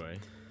Cypher. Anyway,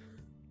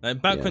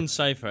 like back when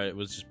Cypher it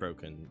was just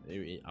broken,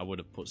 I would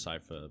have put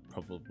Cypher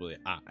probably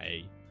at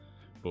A,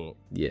 but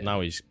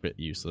now he's a bit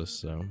useless.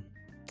 So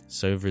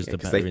Sova is the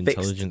better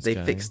intelligence guy.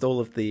 They fixed all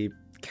of the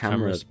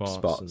camera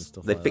spots. And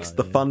stuff they like fixed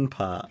that, the fun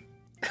part.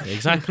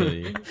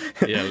 Exactly.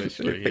 Yeah,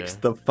 literally. They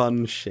fixed the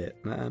fun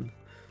shit, man.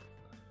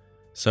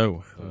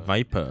 So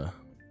Viper.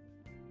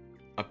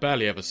 I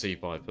barely ever see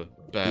Viper.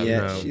 Barely.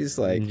 Yeah, she's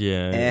like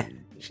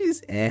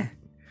she's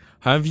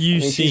Have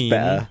you seen? She's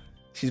better.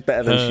 She's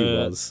better than she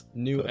was.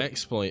 New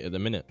exploit at the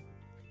minute.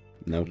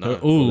 No. Her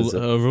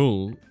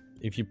rule.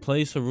 If you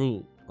place a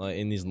rule like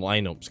in these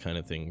lineups kind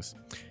of things,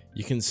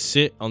 you can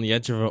sit on the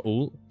edge of her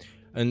ult.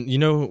 And you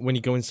know when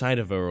you go inside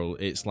of her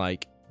ult, it's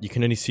like you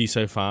can only see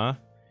so far.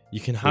 You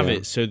can have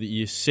it so that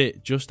you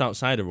sit just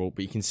outside her ult,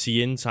 but you can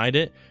see inside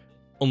it,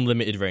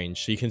 unlimited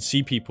range. So you can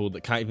see people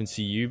that can't even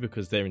see you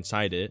because they're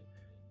inside it,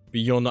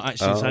 but you're not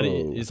actually inside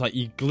it. It's like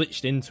you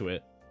glitched into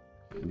it.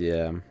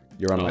 Yeah,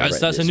 you're on.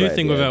 That's a new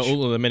thing with our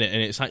ult at the minute,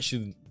 and it's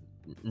actually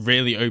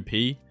really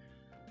OP.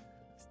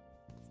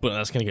 But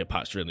that's gonna get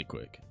patched really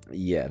quick.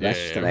 Yeah, that's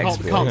just an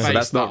exploit. So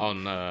that's not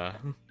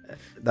on.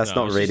 That's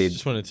not really.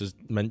 Just wanted to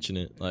mention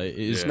it. Like it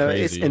is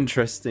crazy. It's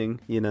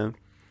interesting, you know.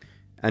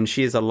 And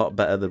she is a lot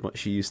better than what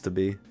she used to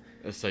be.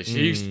 So she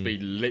used to be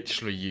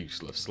literally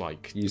useless.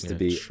 Like used to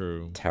be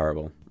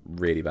terrible,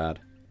 really bad.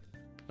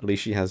 At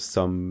least she has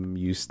some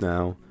use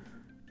now.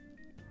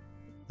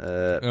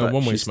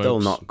 But she's still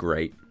not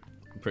great.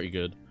 Pretty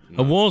good.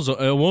 Her war's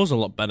a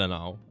lot better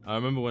now. I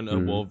remember when her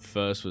war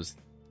first was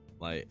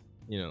like,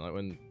 you know, like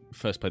when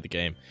first played the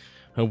game,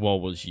 her war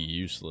was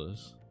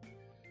useless.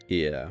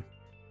 Yeah.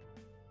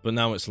 But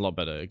now it's a lot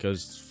better. It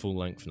goes full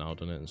length now,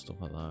 doesn't it, and stuff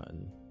like that.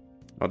 And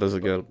does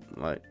it go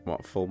like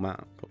full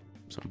map?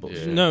 Some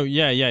bullshit. No,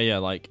 yeah.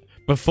 Like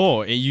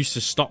before, it used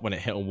to stop when it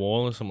hit a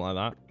wall or something like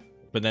that.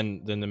 But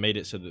then they made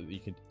it so that you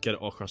could get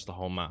it all across the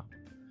whole map.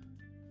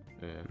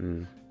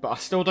 Yeah. But I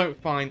still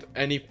don't find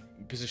any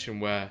position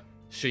where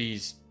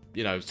she's,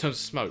 you know, in terms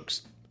of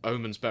smokes,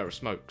 Omen's better at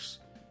smokes.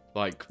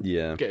 Like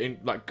getting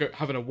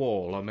having a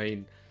wall. I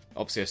mean,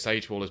 obviously a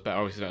sage wall is better.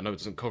 Obviously, I know it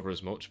doesn't cover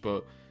as much,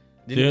 but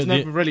there's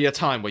never really a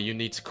time where you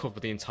need to cover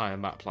the entire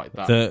map like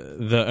that.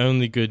 The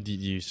only good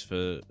use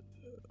for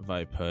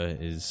Viper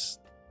is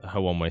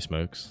her one-way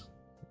smokes.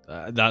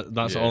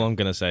 That's all I'm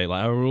gonna say.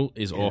 Like her rule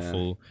is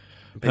awful.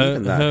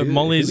 Her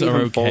mollies are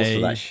okay.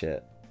 For that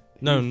shit?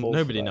 No,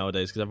 nobody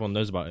nowadays because everyone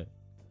knows about it.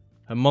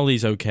 Her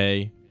molly's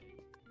okay.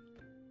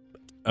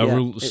 Her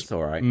rules, it's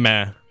alright.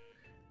 Meh.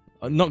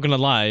 I'm not gonna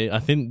lie. I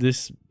think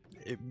this,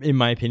 in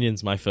my opinion,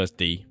 is my first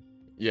D.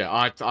 Yeah,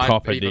 I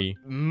D.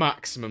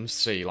 Maximum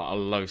C, like a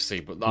low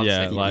C, but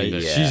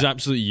that's she's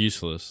absolutely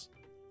useless.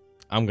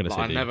 I'm gonna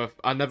say D.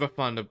 I never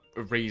find a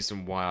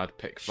reason why I'd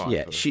pick Viper.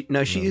 Yeah,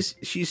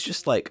 she's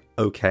just like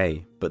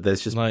okay, but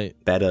there's just like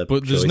better.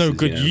 But there's choices, no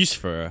good use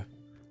for her.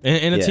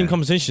 In a team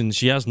competition,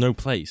 she has no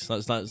place.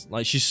 That's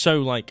like she's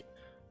so like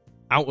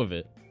out of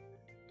it.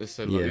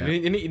 So, like,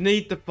 you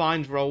need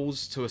defined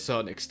roles to a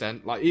certain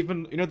extent. Like,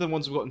 even, the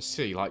ones we've got in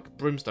C, like,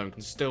 Brimstone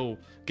can still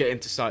get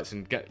into sites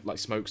and get, like,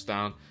 smokes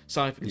down.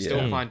 Cypher can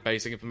still find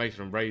basic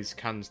information, and Raze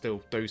can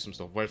still do some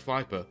stuff. Whereas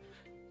Viper,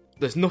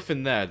 there's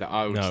nothing there that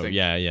I would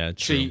think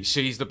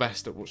she's the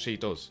best at what she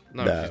does.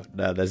 No,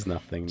 there's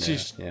nothing there.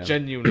 She's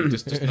genuinely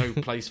just no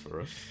place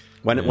for her.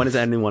 When has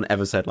anyone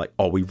ever said, like,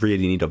 oh, we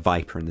really need a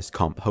Viper in this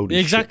comp?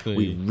 Holy shit,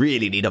 we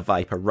really need a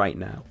Viper right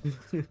now.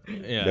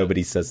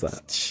 Nobody says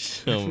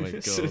that. Oh my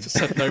god.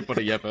 Said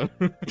nobody ever.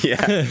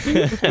 Yeah.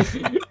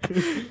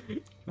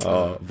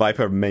 Oh,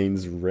 Viper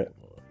mains rip.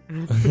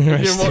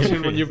 If you're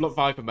watching when you've looked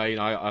Viper main,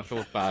 I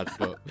feel bad,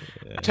 but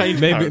change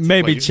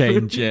maybe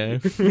change, yeah.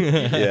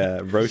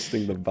 Yeah,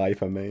 roasting the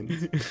Viper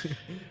mains.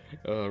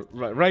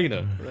 Right,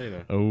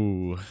 Reyna.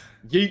 Oh.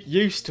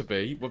 Used to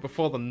be, well,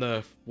 before the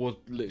nerf was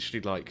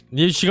literally like...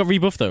 Yeah, she got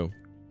rebuffed though.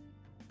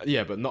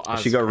 Yeah, but not as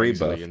she got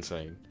crazily rebuffed.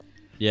 Insane.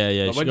 Yeah,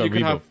 like she when got you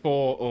can rebuffed. have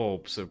 4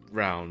 orbs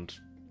around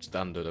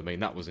standard, I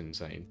mean, that was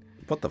insane.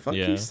 What the fuck?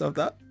 Yeah. You still have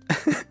that?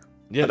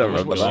 Yeah, I don't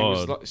remember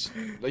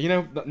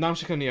that. Now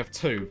she can only have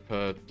 2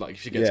 per, like,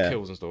 if she gets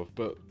kills and stuff,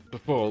 but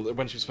before,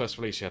 when she was first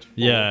released, she had 4.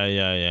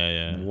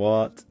 Yeah.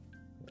 What?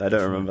 I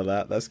don't remember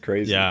that. That's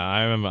crazy. Yeah,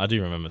 I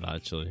do remember that,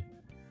 actually.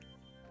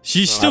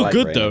 She's still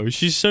good, Reyna. Though.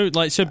 She's so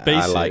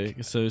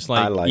basic, so it's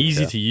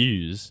easy to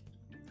use.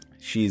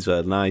 She's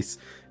a nice,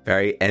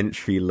 very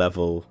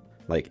entry-level,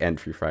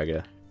 entry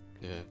fragger.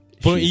 Yeah.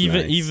 But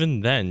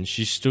even then,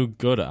 she's still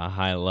good at a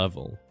high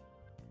level.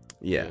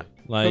 Yeah.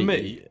 Like, for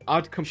me,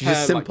 I'd compare. She's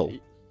just simple.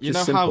 You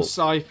know how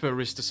Cypher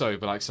is to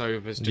Sova? Like,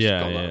 Sova's just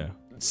got that.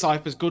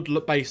 Cypher's good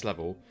base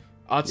level.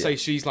 I'd say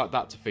she's like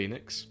that to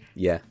Phoenix.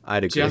 Yeah,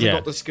 I'd agree. She hasn't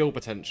got the skill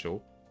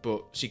potential,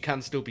 but she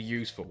can still be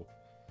useful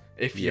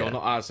if you're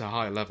not as a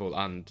high level.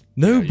 And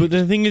but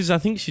the thing is, I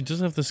think she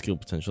does have the skill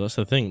potential. That's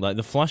the thing. Like,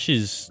 the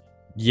flashes,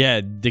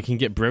 they can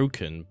get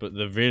broken, but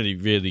they're really,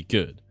 really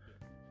good.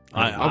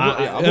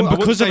 And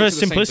because of her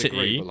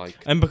simplicity,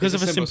 because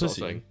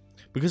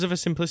of her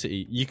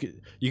simplicity, you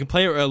can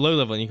play her at a low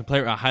level and you can play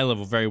her at a high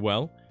level very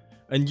well.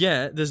 And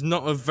there's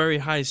not a very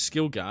high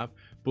skill gap,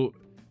 but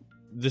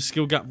the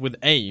skill gap with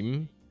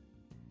aim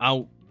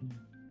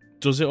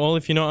does it all,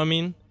 if you know what I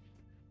mean.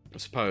 I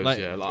suppose, like,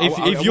 yeah. Like,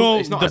 if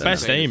you're the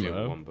best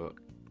aimer,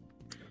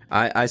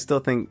 I still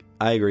think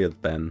I agree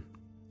with Ben.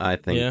 I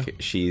think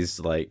she's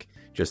like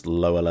just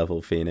lower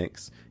level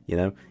Phoenix. You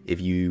know, if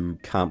you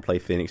can't play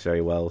Phoenix very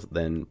well,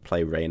 then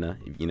play Reyna.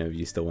 You know, if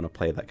you still want to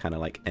play that kind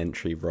of like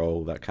entry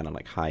role, that kind of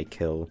like high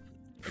kill,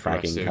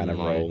 fragging kind of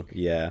role.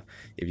 Yeah,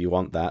 if you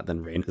want that,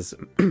 then Reyna's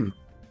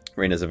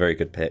a very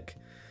good pick.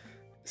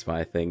 That's what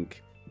I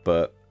think.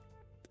 But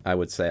I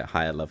would say at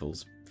higher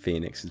levels,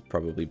 Phoenix is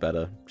probably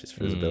better just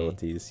for his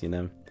abilities. You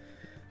know.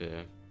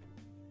 Yeah.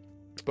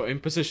 But in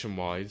position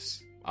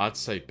wise, I'd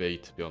say B,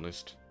 to be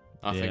honest.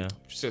 I think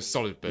she's a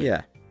solid B.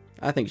 Yeah,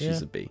 I think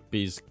she's a B.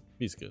 B's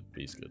good.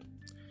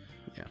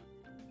 Yeah.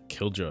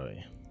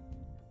 Killjoy.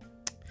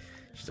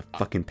 She's a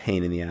fucking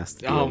pain in the ass to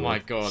deal Oh with. my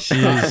god. She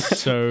is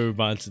so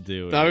bad to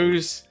deal with.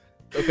 Those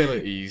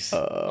abilities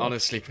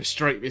honestly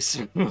frustrate me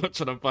so much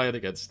when I'm playing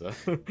against her.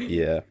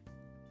 Yeah.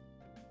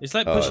 It's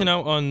like pushing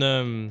out on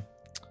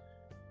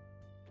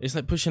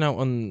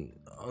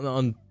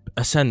on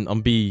Ascent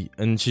on B,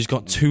 and she's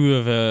got 2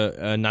 of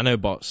her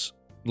nanobots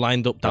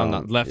lined up down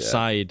that left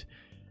side.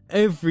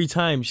 Every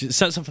time she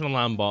sets up an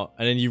alarm bot,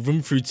 and then you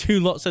run through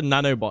 2 lots of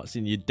nanobots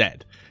and you're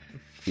dead.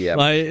 Yeah,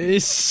 like,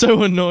 it's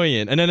so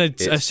annoying. And then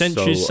a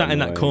sentry sat in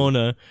that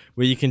corner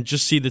where you can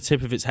just see the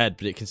tip of its head,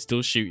 but it can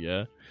still shoot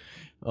you.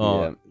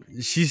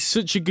 She's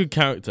such a good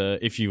character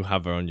if you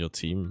have her on your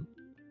team.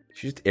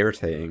 She's just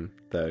irritating,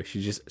 though.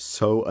 She's just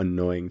so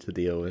annoying to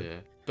deal with.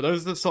 Yeah, but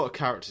those are the sort of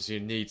characters you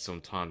need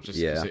sometimes. Just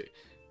because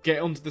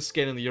get under the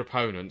skin of your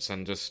opponents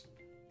and just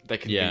they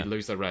can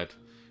lose their red.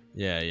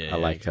 I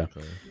like her.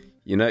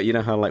 You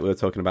know how like we were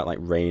talking about like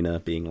Reyna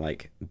being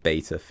like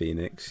beta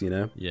Phoenix, you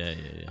know? Yeah.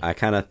 I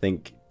kind of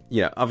think,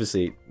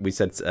 obviously we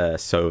said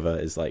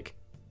Sova is like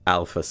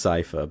alpha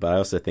Cypher, but I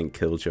also think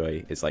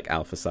Killjoy is like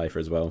alpha Cypher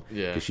as well.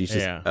 Yeah. Because she's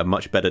just a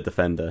much better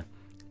defender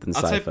than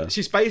Cypher.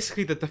 She's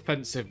basically the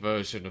defensive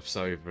version of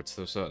Sova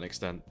to a certain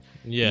extent.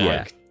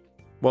 Yeah.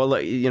 Well,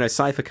 look,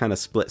 Cypher kind of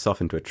splits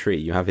off into a tree.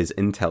 You have his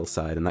intel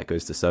side, and that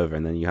goes to Sova,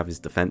 and then you have his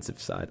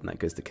defensive side, and that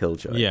goes to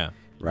Killjoy. Yeah.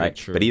 Right?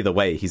 True. But either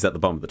way, he's at the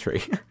bottom of the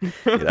tree.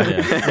 Poor guy.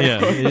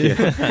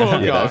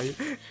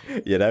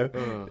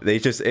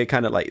 It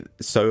kind of like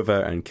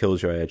Sova and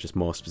Killjoy are just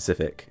more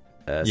specific.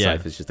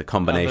 Cypher's just a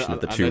combination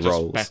of the 2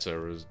 roles. Just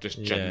better,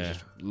 generally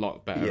just a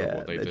lot better at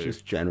what they do. They're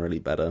just generally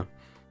better.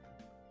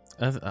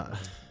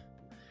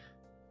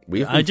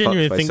 We've been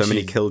fucked by so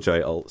many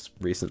Killjoy ults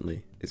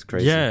recently. It's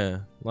crazy. Yeah,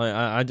 like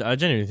I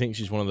genuinely think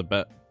she's one of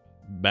the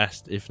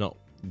best, if not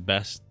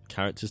best,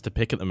 characters to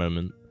pick at the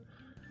moment.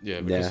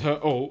 Yeah, because her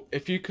ult,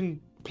 if you can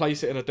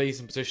place it in a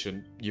decent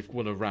position, you've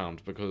won a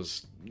round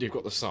because you've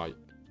got the sight.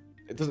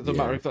 It doesn't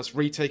matter if that's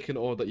retaken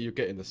or that you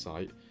get in the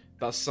sight.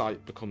 That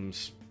sight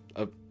becomes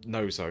a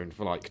no zone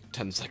for like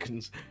 10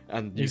 seconds,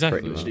 and you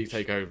literally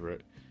take over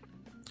it.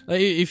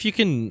 Like, if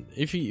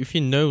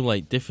you know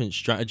like different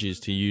strategies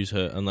to use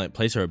her and like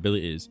place her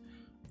abilities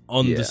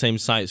on the same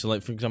site. So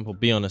like for example,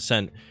 be on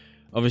Ascent.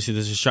 Obviously,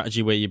 there's a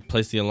strategy where you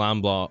place the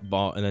alarm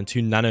bot and then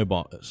 2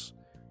 nanobots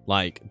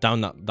like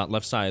down that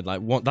left side.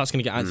 Like that's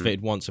gonna get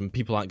activated once, and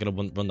people aren't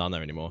gonna run down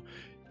there anymore.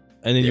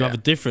 And then you have a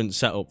different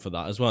setup for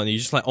that as well, and you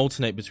just like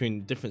alternate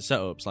between different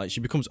setups. Like she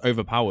becomes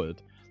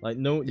overpowered. Like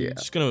you're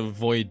just gonna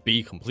avoid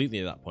B completely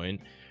at that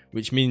point,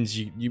 which means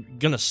you're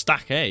gonna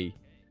stack A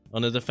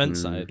on the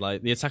defense side.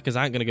 Like the attackers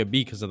aren't gonna go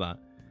B because of that.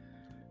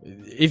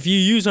 If you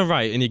use her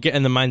right and you get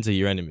in the minds of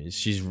your enemies,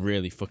 she's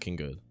really fucking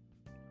good.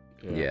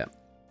 Yeah.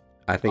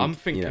 I'm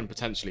thinking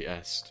potentially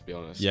S, to be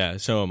honest. Yeah,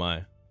 so am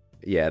I.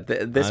 Yeah,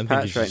 this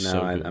patch right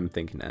now, I'm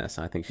thinking S.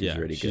 I think she's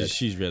really good.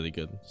 She's really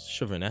good.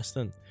 Shove her in S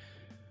then.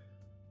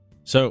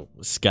 So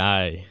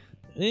Skye.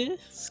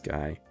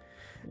 Skye.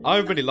 I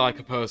really like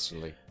her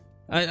personally.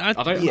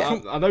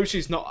 I know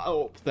she's not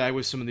up there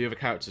with some of the other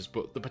characters,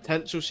 but the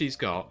potential she's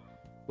got,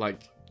 like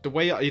the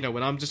way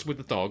when I'm just with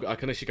the dog, I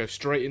can actually go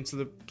straight into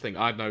the thing.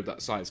 I know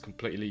that site is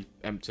completely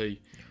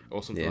empty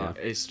or something like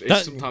that. It's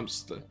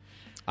sometimes.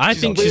 I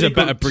think she's a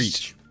better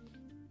Breach,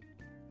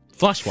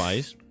 flash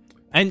wise,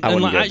 and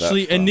like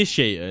actually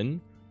initiating.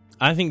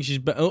 I think she's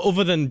better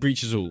other than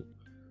Breach's ult.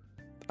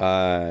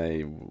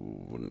 I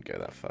wouldn't go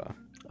that far.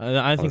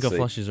 I think her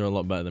flashes are a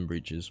lot better than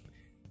Breach's.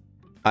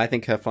 I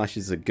think her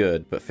flashes are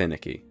good, but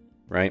finicky,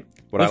 right?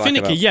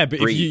 Finicky, yeah,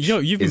 but if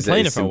you've been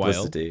playing it for a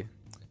while.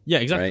 Yeah,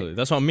 exactly. Right?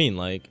 That's what I mean.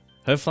 Like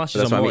her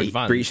flashes are more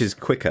advanced. Breach is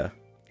quicker.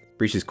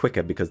 Breach is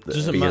quicker because the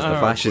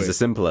flashes are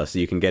simpler, so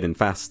you can get in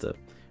faster,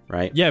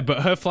 right? Yeah,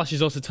 but her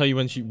flashes also tell you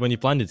when you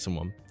blinded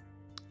someone.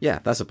 Yeah,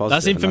 that's a positive.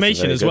 That's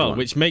information as well,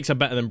 which makes her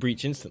better than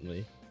Breach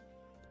instantly.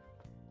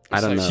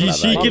 I don't know.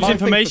 She gives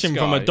information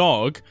from a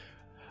dog,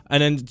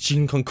 and then she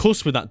can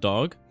concuss with that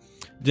dog.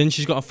 Then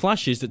she's got her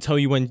flashes that tell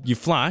you when you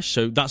flash,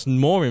 so that's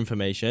more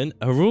information.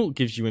 Her ult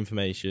gives you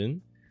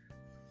information.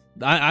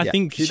 I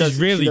think she's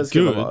really good.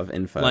 Give a lot of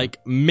info. Like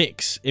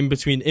mix in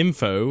between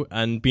info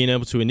and being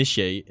able to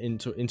initiate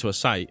into a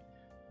site.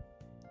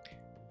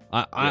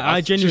 I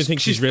genuinely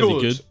think she's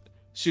really good.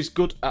 She's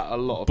good at a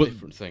lot of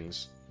different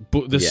things.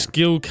 But the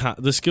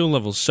skill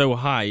level's so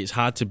high, it's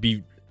hard to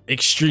be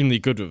extremely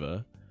good with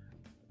her.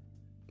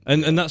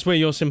 And that's where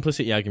your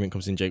simplicity argument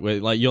comes in, Jake. Where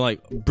like you're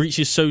like, Breach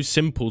is so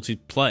simple to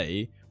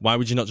play. Why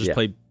would you not just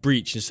play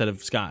Breach instead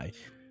of Skye?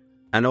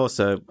 And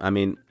also, I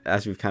mean,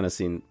 as we've kind of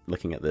seen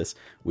looking at this,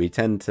 we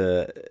tend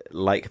to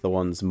like the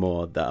ones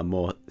more that are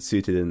more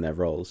suited in their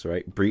roles,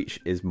 right? Breach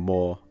is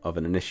more of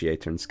an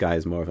initiator and Skye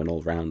is more of an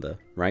all-rounder,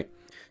 right?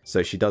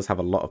 So she does have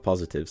a lot of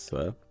positives to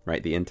her,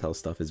 right? The intel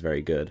stuff is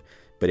very good.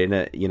 But in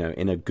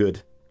a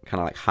good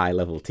kind of like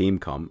high-level team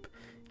comp,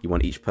 you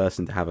want each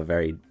person to have a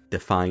very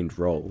defined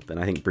role. Then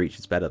I think Breach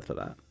is better for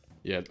that.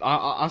 Yeah,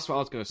 that's what I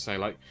was going to say.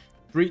 Like,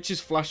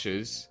 Breach's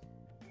flashes,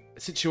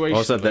 situationally,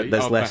 also,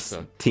 there's less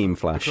better team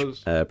flash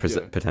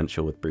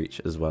potential with Breach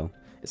as well.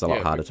 It's a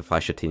lot harder to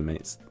flash your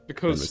teammates.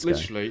 Because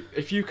literally,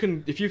 if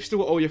you've still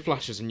got all your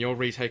flashes and you're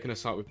retaking a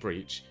site with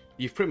Breach,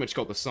 you've pretty much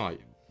got the site.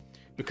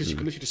 Because you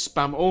can literally just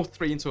spam all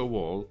 3 into a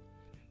wall.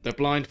 They're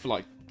blind for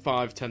like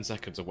 5-10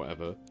 seconds or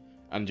whatever,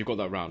 and you've got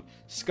that round.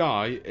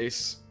 Skye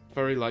is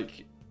very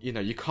like,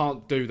 you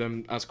can't do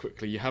them as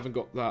quickly. You haven't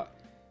got that.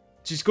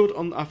 She's good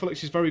on. I feel like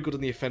she's very good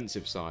on the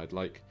offensive side.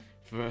 Like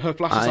her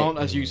flashes aren't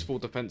as useful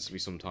defensively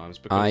sometimes.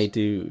 Because I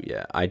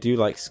do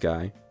like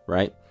Skye.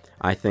 Right.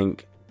 I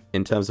think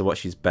in terms of what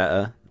she's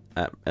better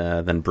at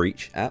than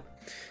Breach at,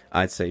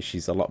 I'd say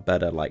she's a lot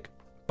better like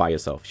by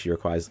yourself. She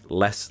requires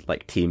less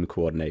like team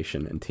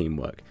coordination and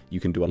teamwork. You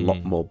can do a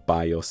lot more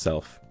by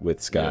yourself with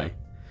Skye.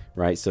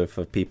 Right. So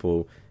for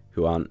people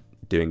who aren't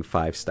doing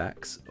 5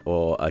 stacks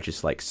or are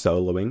just like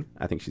soloing,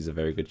 I think she's a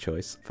very good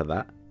choice for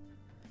that.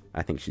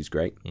 I think she's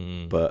great.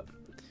 But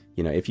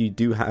if you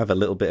do have a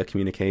little bit of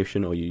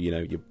communication or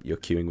you're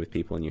queuing with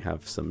people and you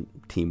have some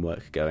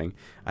teamwork going,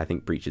 I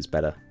think Breach is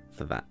better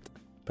for that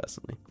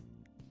personally.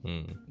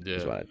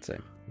 Is what I'd say.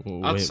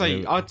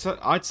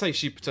 I'd say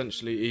she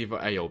potentially either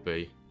A or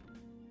B.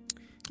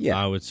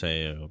 Yeah, I would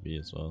say A or B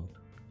as well.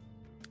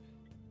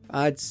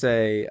 I'd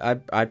say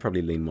I'd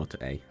probably lean more to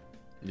A.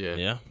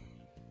 Yeah.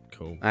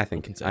 Cool. I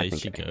think A.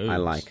 I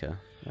like her.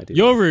 I do.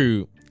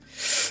 Yoru.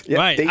 Yep,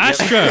 right,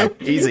 Astra.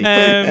 Easy.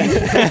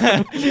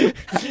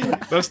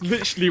 That's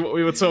literally what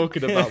we were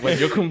talking about when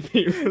your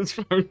computer was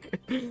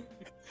broken.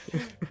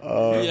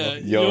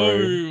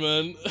 Yoru,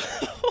 man.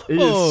 He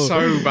is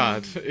so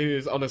bad. He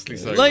is honestly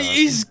so bad. Like,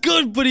 he's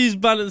good, but he's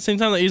bad at the same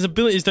time. Like, his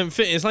abilities don't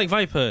fit. It's like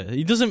Viper.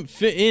 He doesn't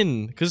fit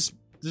in because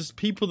there's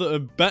people that are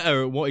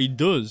better at what he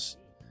does.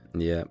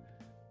 Yeah.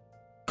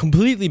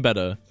 Completely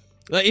better.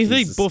 Like, if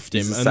they buffed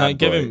him and like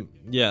give him,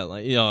 do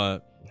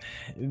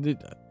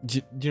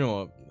you know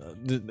what?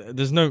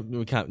 There's no,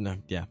 we can't. No,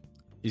 yeah,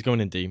 he's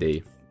going in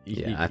D.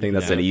 I think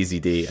that's an easy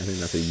D. I think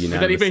that's a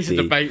unanimous D. We don't even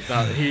debate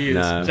that. He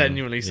is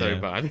genuinely so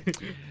bad.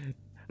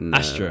 No.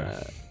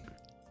 Astra.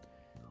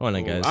 Come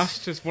on, guys.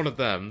 Astra's one of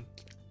them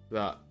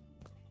that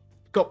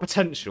got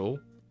potential.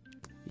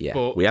 Yeah,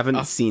 but we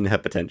haven't seen her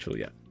potential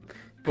yet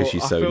because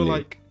she's so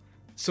new.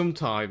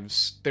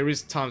 sometimes there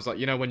is times like,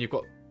 you know, when you've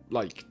got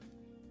like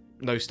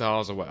no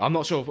stars or what. I'm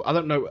not sure. I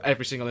don't know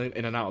every single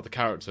in and out of the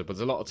character, but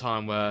there's a lot of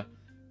time where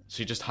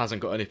she just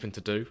hasn't got anything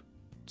to do.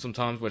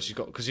 Sometimes when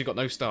because you've got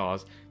no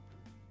stars,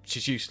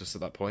 she's useless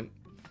at that point.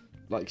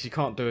 Like, she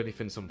can't do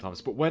anything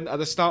sometimes. But when at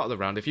the start of the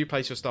round, if you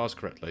place your stars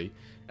correctly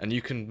and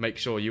you can make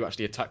sure you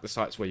actually attack the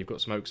sites where you've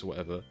got smokes or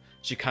whatever,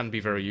 she can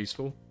be very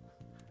useful.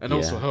 And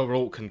also her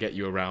ult can get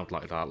you around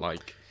like that.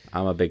 Like,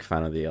 I'm a big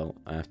fan of the ult,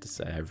 I have to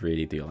say. I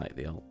really do like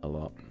the ult a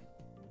lot.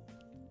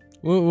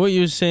 Well, what you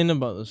were saying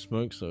about the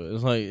smokes, though,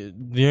 is like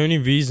the only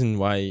reason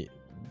why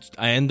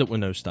I end up with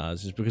no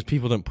stars is because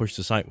people don't push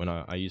the site when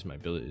I use my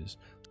abilities.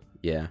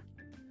 Yeah.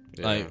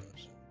 Like,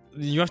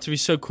 you have to be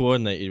so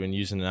coordinated when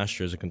using an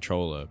Astra as a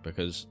controller,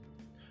 because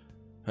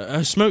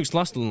her smokes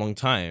last a long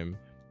time.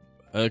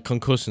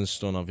 Concuss and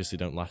stun obviously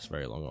don't last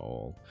very long at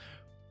all.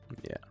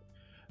 Yeah.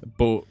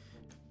 But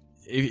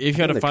if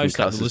you had a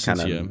 5-star to listen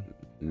to you,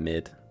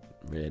 mid,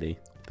 really.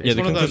 Yeah,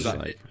 the concuss,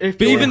 like,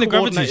 but even the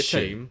gravity's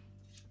team.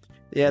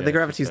 Yeah, the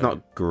gravity's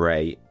not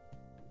great,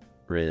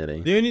 really.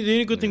 The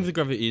only good thing with the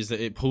gravity is that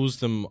it pulls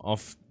them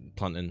off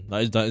planting.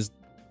 That is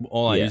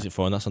all I use it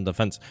for, and that's on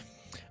defense.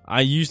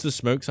 I use the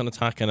smokes on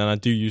attack, and then I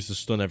do use the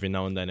stun every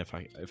now and then if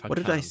I What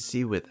did I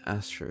see with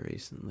Astra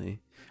recently?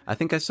 I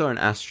think I saw an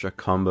Astra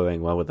comboing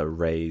well with a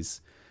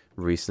Raze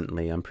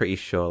recently. I'm pretty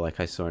sure like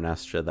I saw an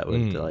Astra that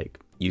would like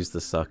use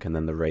the suck, and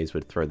then the Raze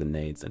would throw the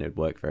nades, and it would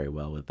work very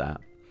well with that.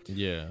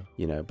 Yeah.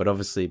 You know, but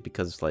obviously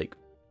because like,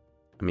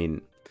 I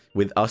mean,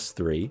 with us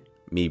three,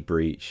 me,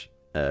 Breach,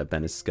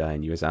 Ben as Sky,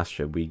 and you as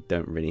Astra, we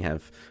don't really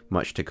have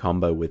much to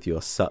combo with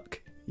your suck.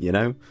 You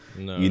know,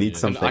 no, you need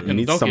something. You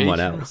need someone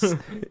else.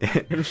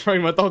 And throw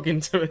my dog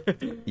into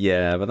it.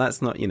 Yeah, but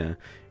that's not. You know,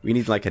 we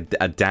need like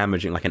a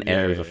damaging, like an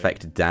area of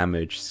effect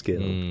damage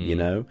skill. You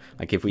know,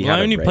 like if we had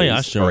a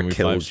Raze or a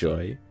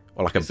Killjoy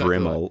or like a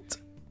Brim ult.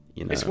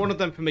 You know, it's one of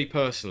them for me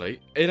personally.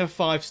 In a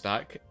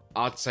 5-stack,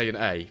 I'd say an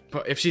A.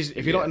 But if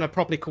you're not in a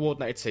properly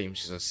coordinated team,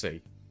 she's a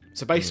C.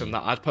 So based on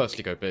that, I'd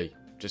personally go B,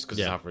 just because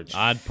it's average.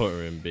 I'd put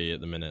her in B at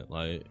the minute.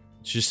 Like,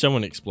 she's so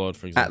unexplored,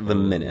 for example. At the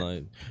minute.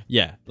 Like,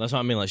 yeah, that's what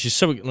I mean. Like, she's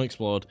so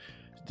unexplored.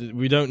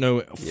 We don't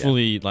know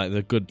fully like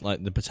the good,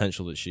 like the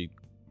potential that she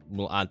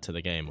will add to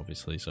the game,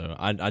 obviously. So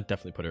I'd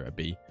definitely put her at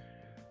B.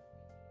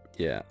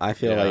 Yeah, I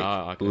feel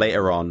like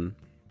later on,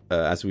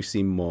 as we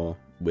see more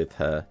with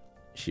her,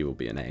 she will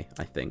be an A,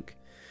 I think.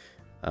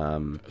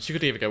 She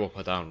could either go up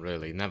or down.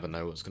 Really, you never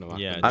know what's going to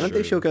happen. Yeah, I don't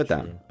think she'll go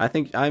down. I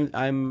think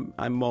I'm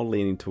more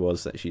leaning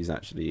towards that she's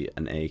actually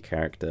an A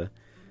character.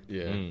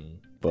 Yeah,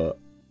 but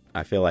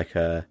I feel like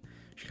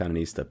she kind of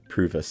needs to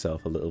prove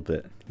herself a little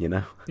bit, you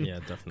know? Yeah,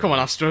 definitely. Come on,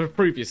 Astra,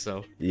 prove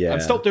yourself. Yeah.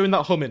 And stop doing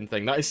that humming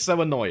thing. That is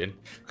so annoying.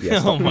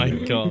 Yeah, oh my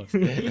god.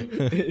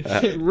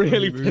 It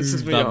really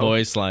pisses me off. That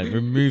voice line.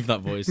 Remove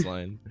that voice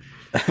line.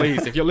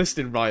 Please, if you're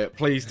listening, Riot,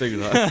 please do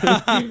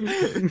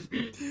that.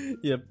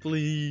 Yeah,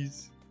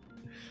 please.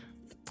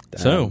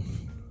 So,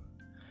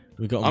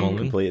 we got them all in.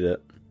 Completed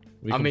it.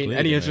 I mean,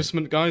 any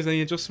adjustment, guys?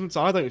 Any adjustments?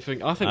 I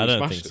think we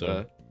smashed it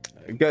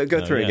there.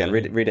 Go through it again.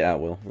 Read it out,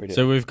 Will. Read it.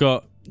 So we've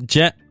got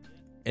Jet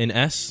in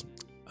S,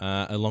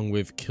 along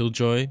with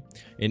Killjoy.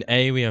 In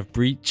A, we have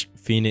Breach,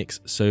 Phoenix,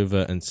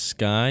 Sova, and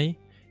Sky.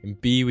 In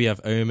B, we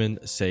have Omen,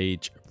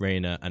 Sage,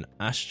 Reyna, and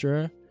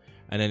Astra.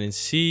 And then in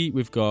C,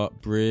 we've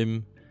got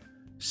Brim,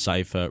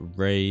 Cypher,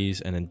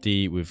 Raze. And in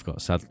D, we've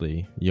got,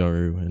 sadly,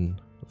 Yoru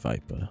and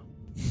Viper.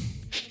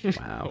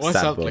 Wow, why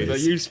sadly? They're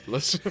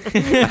useless.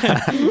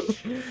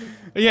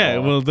 Yeah,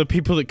 well, the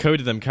people that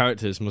coded them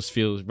characters must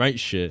feel right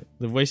shit.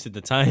 They've wasted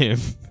the time.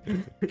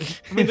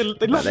 I mean,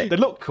 they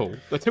look cool.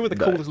 They're two of the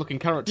coolest looking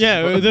characters.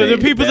 Yeah, the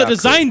people that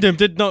designed them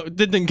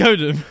didn't code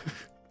them.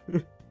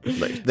 So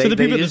the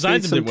people that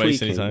designed them didn't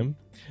waste any time.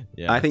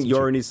 Yeah, I think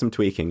Yoru needs some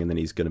tweaking, and then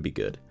he's going to be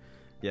good.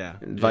 Yeah.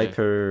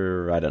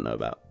 Viper, I don't know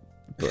about.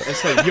 But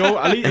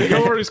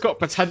Yoru's got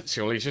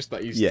potential. He's just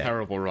that he's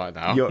terrible right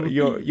now.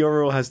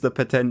 Yoru has the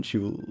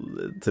potential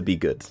to be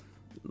good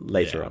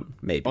later on,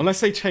 maybe. Unless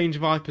they change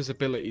Viper's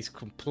abilities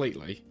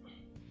completely.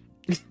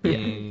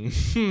 Don't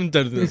think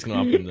that's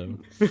going to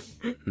happen,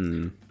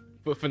 though.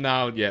 But for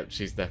now,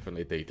 she's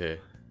definitely D tier.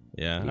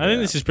 Yeah, I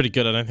think this is pretty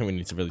good. I don't think we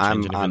need to really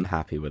change anything. I'm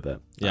happy with it.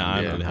 Yeah,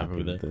 I'm really happy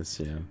with it.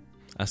 This,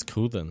 That's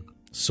cool then.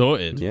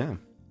 Sorted. Yeah,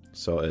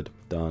 sorted.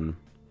 Done.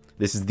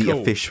 This is the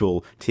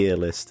official tier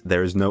list.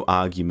 There is no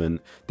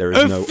argument. There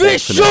is no alternate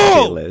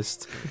tier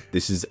list.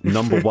 This is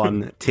number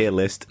one tier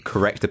list.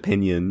 Correct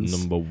opinions.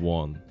 Number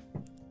one.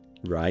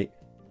 Right?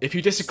 If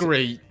you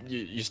disagree,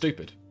 you're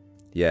stupid.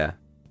 Yeah.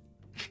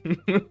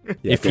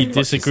 If you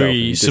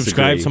disagree,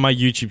 subscribe to my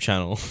YouTube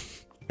channel.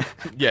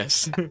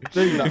 Yes.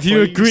 If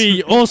you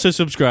agree, also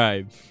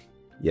subscribe.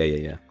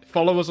 Yeah.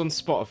 Follow us on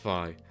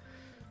Spotify.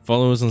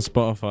 Follow us on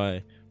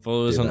Spotify.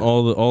 Follow us on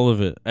all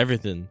of it.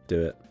 Everything.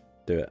 Do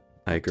it.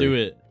 I agree. Do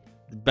it.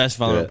 The best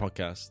Valorant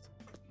podcast.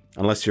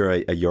 Unless you're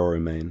a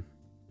Yoru main.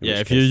 Yeah,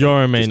 if you're a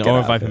Yoru main or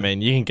a Viper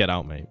main, you can get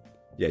out, mate.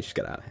 Yeah, just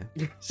get out of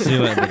here. See you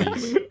later,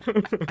 buddies.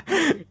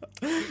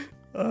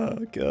 Oh,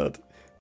 God.